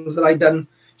things that I'd done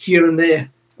here and there.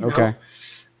 Okay.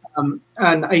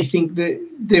 And I think that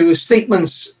there were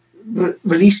statements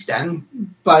released then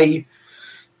by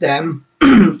them,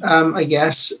 I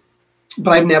guess,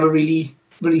 but I've never really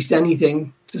released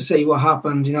anything to say what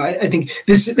happened. I think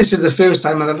this is the first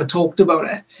time I've ever talked about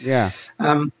it. Yeah.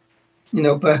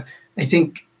 But I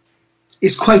think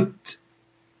it's quite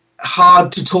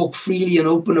hard to talk freely and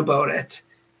open about it,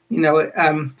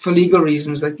 for legal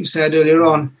reasons, like you said earlier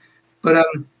on. But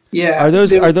yeah. Are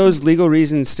those legal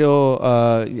reasons still?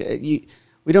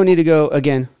 We don't need to go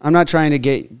again. I'm not trying to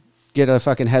get a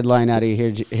fucking headline out of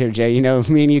you here, Jay.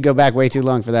 Me and you go back way too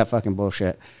long for that fucking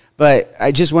bullshit. But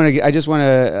I just want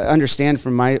to understand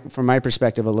from my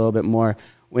perspective a little bit more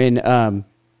when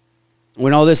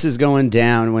all this is going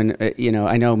down. When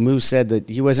I know Moose said that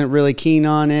he wasn't really keen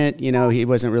on it. He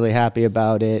wasn't really happy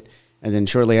about it, and then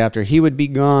shortly after he would be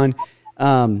gone.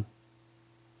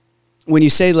 When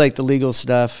you say like the legal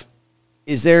stuff,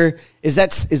 is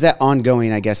that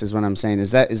ongoing? I guess is what I'm saying.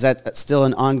 Is that still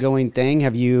an ongoing thing?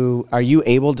 Are you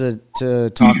able to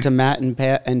talk to Matt and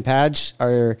Padge?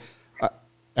 Are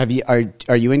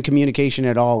you in communication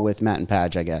at all with Matt and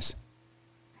Padge? I guess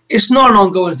it's not an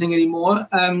ongoing thing anymore.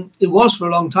 It was for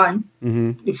a long time,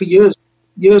 for years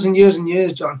and years and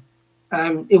years, John.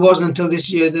 It wasn't until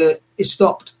this year that it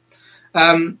stopped.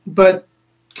 But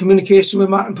communication with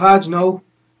Matt and Padge, no.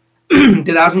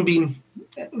 There hasn't been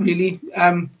really.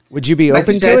 Would you be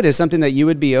open to it? Is something that you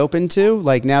would be open to,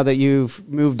 like now that you've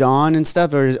moved on and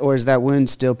stuff, or is that wound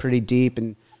still pretty deep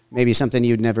and maybe something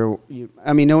you'd never?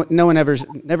 No one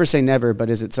never say never, but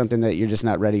is it something that you're just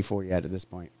not ready for yet at this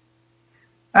point?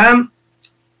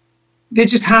 There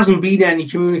just hasn't been any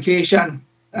communication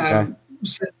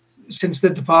since the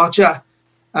departure,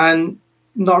 and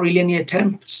not really any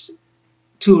attempts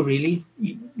to really,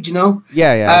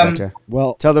 Yeah, I gotcha.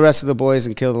 Well, tell the rest of the boys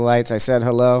and Kill the Lights I said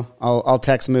hello. I'll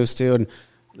text Moose too, and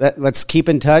let's keep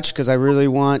in touch because I really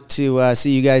want to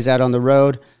see you guys out on the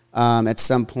road at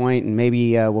some point, and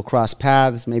maybe we'll cross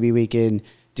paths. Maybe we can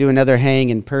do another hang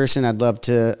in person. I'd love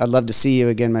to see you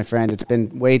again, my friend. It's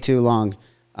been way too long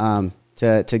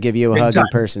to give you a hug in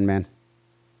person, man.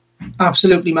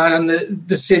 Absolutely, man, and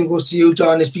the same goes to you,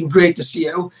 John. It's been great to see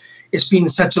you. It's been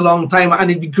such a long time, and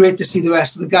it'd be great to see the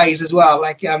rest of the guys as well.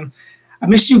 Like, I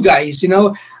miss you guys,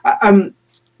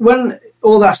 when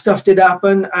all that stuff did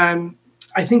happen,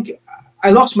 I think I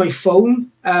lost my phone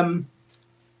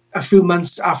a few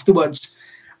months afterwards,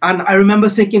 and I remember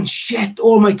thinking, shit,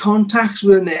 all my contacts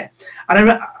were in there,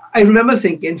 and I remember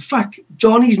thinking, fuck,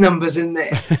 Johnny's number's in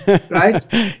there, right?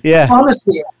 Yeah.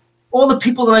 Honestly, all the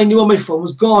people that I knew on my phone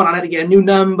was gone. I had to get a new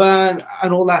number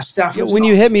and all that stuff. Yeah, when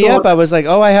you hit me up, I was like,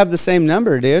 oh, I have the same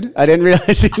number, dude. I didn't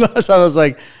realize you lost. I was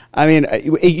like,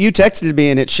 you texted me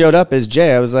and it showed up as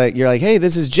Jay. I was like, you're like, hey,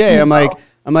 this is Jay. I'm like,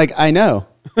 I know.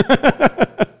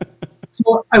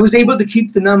 So I was able to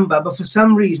keep the number, but for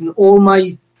some reason, all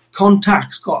my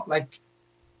contacts got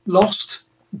lost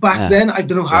back then. I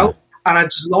don't know how. And I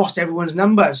just lost everyone's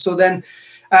numbers. So then,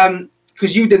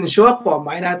 because you didn't show up on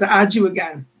mine, I had to add you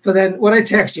again. But then when I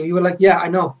text you, you were like, yeah, I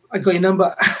know. I got your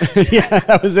number. Yeah,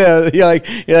 that was it. You're like,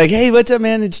 hey, what's up,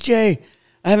 man? It's Jay.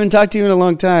 I haven't talked to you in a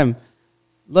long time.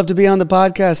 Love to be on the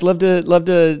podcast. Love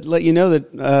to let you know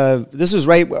that this was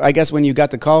right, I guess, when you got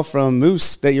the call from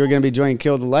Moose that you were going to be joining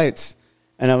Kill the Lights.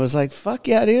 And I was like, fuck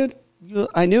yeah, dude.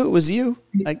 I knew it was you.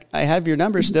 I have your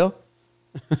number still.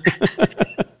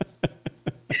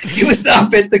 It was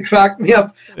that bit that cracked me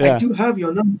up. Yeah. I do have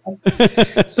your number.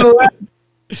 So...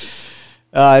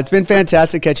 it's been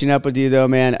fantastic catching up with you, though,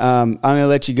 man. I'm going to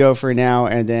let you go for now,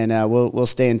 and then we'll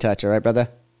stay in touch. All right, brother?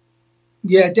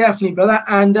 Yeah, definitely, brother.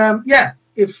 And,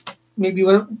 if maybe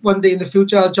one day in the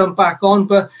future I'll jump back on,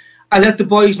 but I let the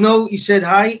boys know you said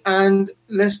hi, and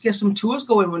let's get some tours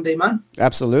going one day, man.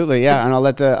 Absolutely, yeah. And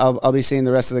I'll be seeing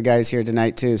the rest of the guys here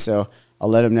tonight, too, so I'll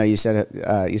let them know you said you're...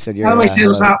 Tell me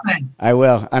what's happening. I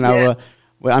will, and I will.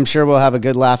 I'm sure we'll have a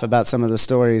good laugh about some of the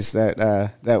stories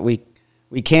that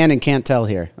we can and can't tell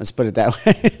here. Let's put it that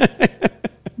way.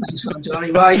 Nice one,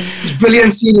 Johnny. Right. It's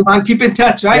brilliant seeing you, man. Keep in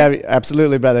touch, right? Yeah,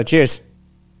 absolutely, brother. Cheers.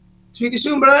 Speak to you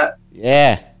soon, brother.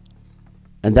 Yeah.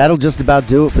 And that'll just about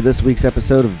do it for this week's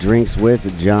episode of Drinks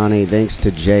with Johnny. Thanks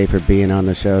to Jay for being on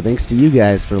the show. Thanks to you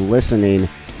guys for listening.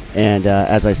 And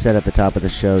as I said at the top of the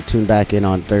show, tune back in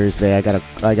on Thursday. I got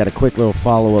a quick little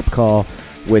follow-up call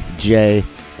with Jay,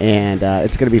 and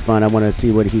it's going to be fun. I want to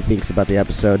see what he thinks about the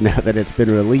episode now that it's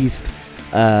been released,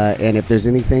 and if there's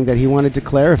anything that he wanted to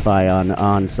clarify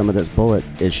on some of this bullet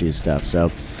issue stuff.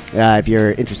 So if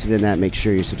you're interested in that, make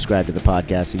sure you subscribe to the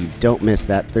podcast so you don't miss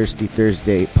that Thirsty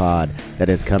Thursday pod that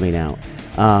is coming out.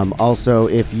 Also,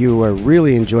 if you are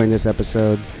really enjoying this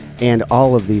episode and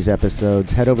all of these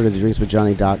episodes, head over to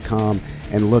drinkswithjohnny.com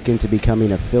and look into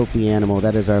becoming a Filthy Animal.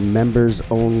 That is our members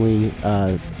only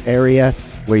area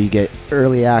where you get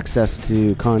early access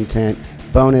to content,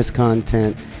 bonus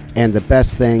content, and the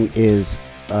best thing is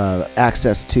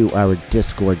access to our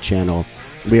Discord channel.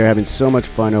 We are having so much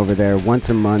fun over there.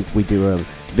 Once a month we do a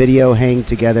video hang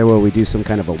together where we do some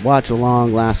kind of a watch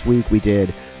along. Last week we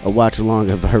did a watch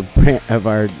along of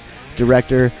our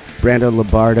director Brandon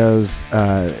Lombardo's.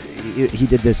 He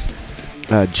did this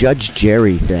Judge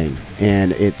Jerry thing,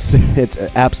 and it's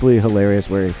absolutely hilarious,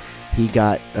 where he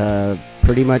got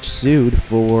pretty much sued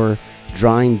for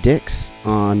drawing dicks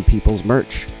on people's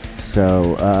merch.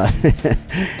 So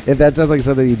if that sounds like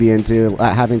something you'd be into,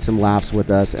 having some laughs with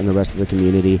us and the rest of the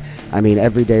community. I mean,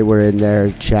 every day we're in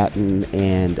there chatting,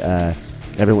 and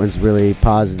everyone's really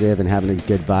positive and having a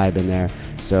good vibe in there.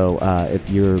 So if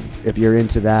you're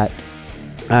into that,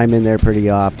 I'm in there pretty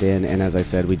often, and as I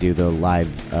said, we do the live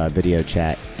video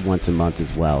chat once a month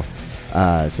as well.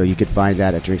 So you could find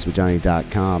that at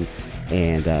drinkswithjohnny.com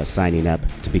and signing up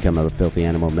to become a Filthy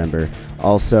Animal member.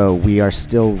 Also, we are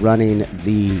still running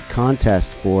the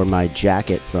contest for my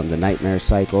jacket from the Nightmare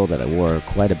Cycle that I wore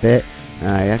quite a bit.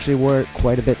 I actually wore it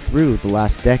quite a bit through the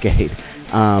last decade.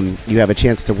 You have a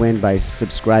chance to win by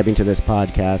subscribing to this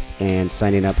podcast and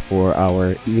signing up for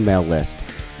our email list.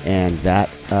 And that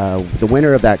the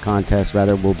winner of that contest,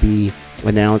 will be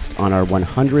announced on our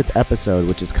 100th episode,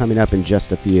 which is coming up in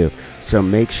just a few. So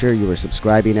make sure you are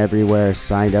subscribing everywhere,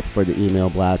 signed up for the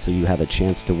email blast, so you have a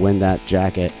chance to win that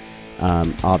jacket.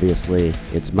 Obviously,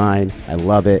 it's mine. I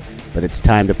love it, but it's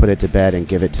time to put it to bed and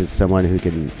give it to someone who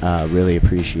can really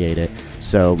appreciate it.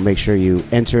 So make sure you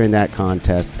enter in that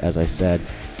contest, as I said.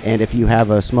 And if you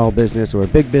have a small business or a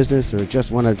big business, or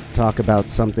just want to talk about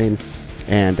something,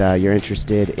 and you're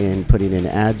interested in putting in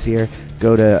ads here,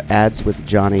 go to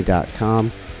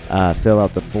adswithjohnny.com, fill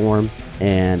out the form,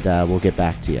 and we'll get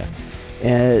back to you.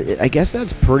 And I guess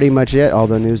that's pretty much it, all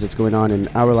the news that's going on in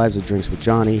our lives of Drinks with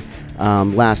Johnny.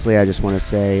 Lastly, I just want to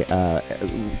say,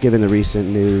 given the recent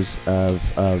news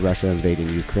of Russia invading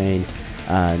Ukraine,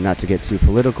 not to get too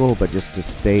political, but just to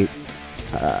state,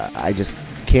 I just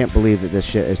can't believe that this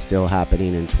shit is still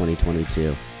happening in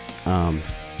 2022.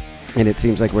 And it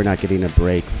seems like we're not getting a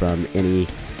break from any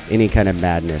kind of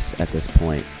madness at this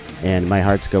point. And my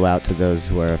hearts go out to those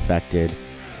who are affected.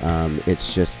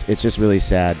 It's just really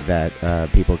sad that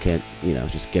people can't,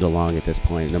 just get along at this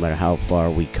point, no matter how far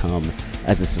we come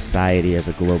as a society, as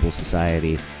a global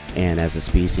society, and as a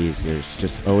species. There's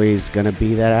just always going to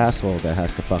be that asshole that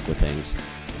has to fuck with things.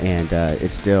 And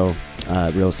it's still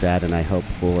real sad, and I hope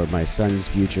for my son's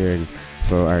future and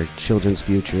for our children's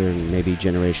future and maybe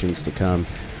generations to come,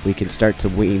 we can start to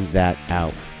wean that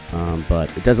out.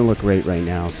 But it doesn't look great right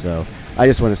now, so I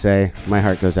just want to say my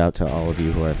heart goes out to all of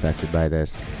you who are affected by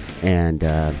this. And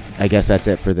I guess that's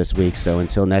it for this week. So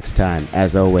until next time,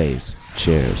 as always,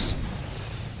 cheers.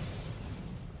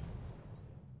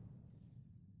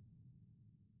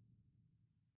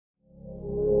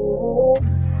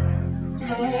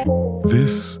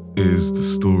 This is the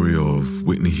story of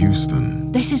Whitney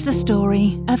Houston. This is the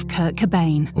story of Kurt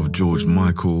Cobain. Of George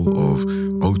Michael, of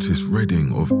Otis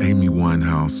Redding, of Amy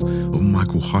Winehouse, of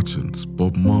Michael Hutchence,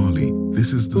 Bob Marley.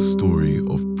 This is the story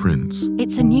of Prince.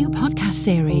 It's a new podcast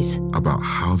series about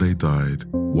how they died,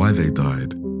 why they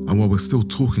died, and why we're still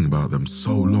talking about them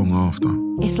so long after.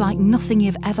 It's like nothing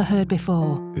you've ever heard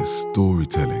before. It's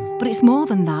storytelling. But it's more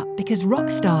than that, because rock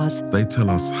stars, they tell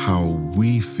us how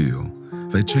we feel.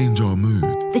 They change our mood.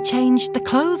 They change the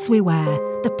clothes we wear,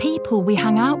 the people we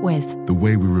hang out with, the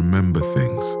way we remember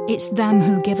things. It's them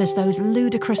who give us those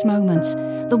ludicrous moments,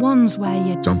 the ones where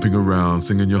you're jumping around,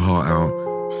 singing your heart out,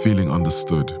 feeling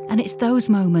understood. And it's those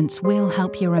moments we'll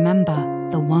help you remember,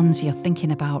 the ones you're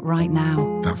thinking about right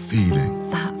now. That feeling.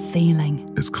 That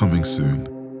feeling. It's coming soon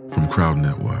from Crowd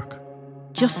Network.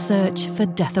 Just search for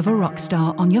Death of a Rock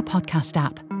Star on your podcast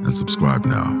app. And subscribe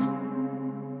now.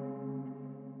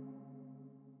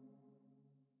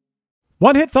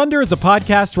 One Hit Thunder is a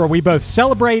podcast where we both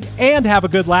celebrate and have a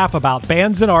good laugh about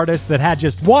bands and artists that had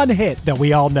just one hit that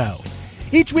we all know.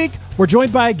 Each week, we're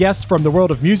joined by a guest from the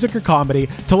world of music or comedy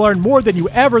to learn more than you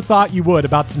ever thought you would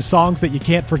about some songs that you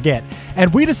can't forget.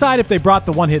 And we decide if they brought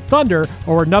the One Hit Thunder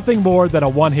or were nothing more than a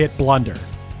one-hit blunder.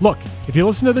 Look, if you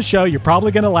listen to the show, you're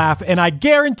probably going to laugh, and I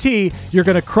guarantee you're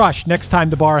going to crush next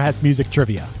time the bar has music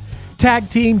trivia. Tag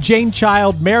Team, Jane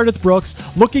Child, Meredith Brooks,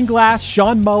 Looking Glass,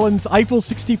 Sean Mullins, Eiffel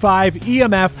 65,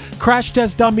 EMF, Crash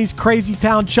Test Dummies, Crazy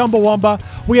Town, Chumbawamba.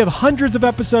 We have hundreds of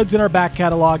episodes in our back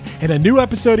catalog and a new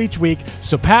episode each week,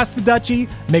 so pass the Dutchie,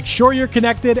 make sure you're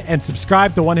connected, and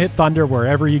subscribe to One Hit Thunder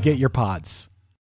wherever you get your pods.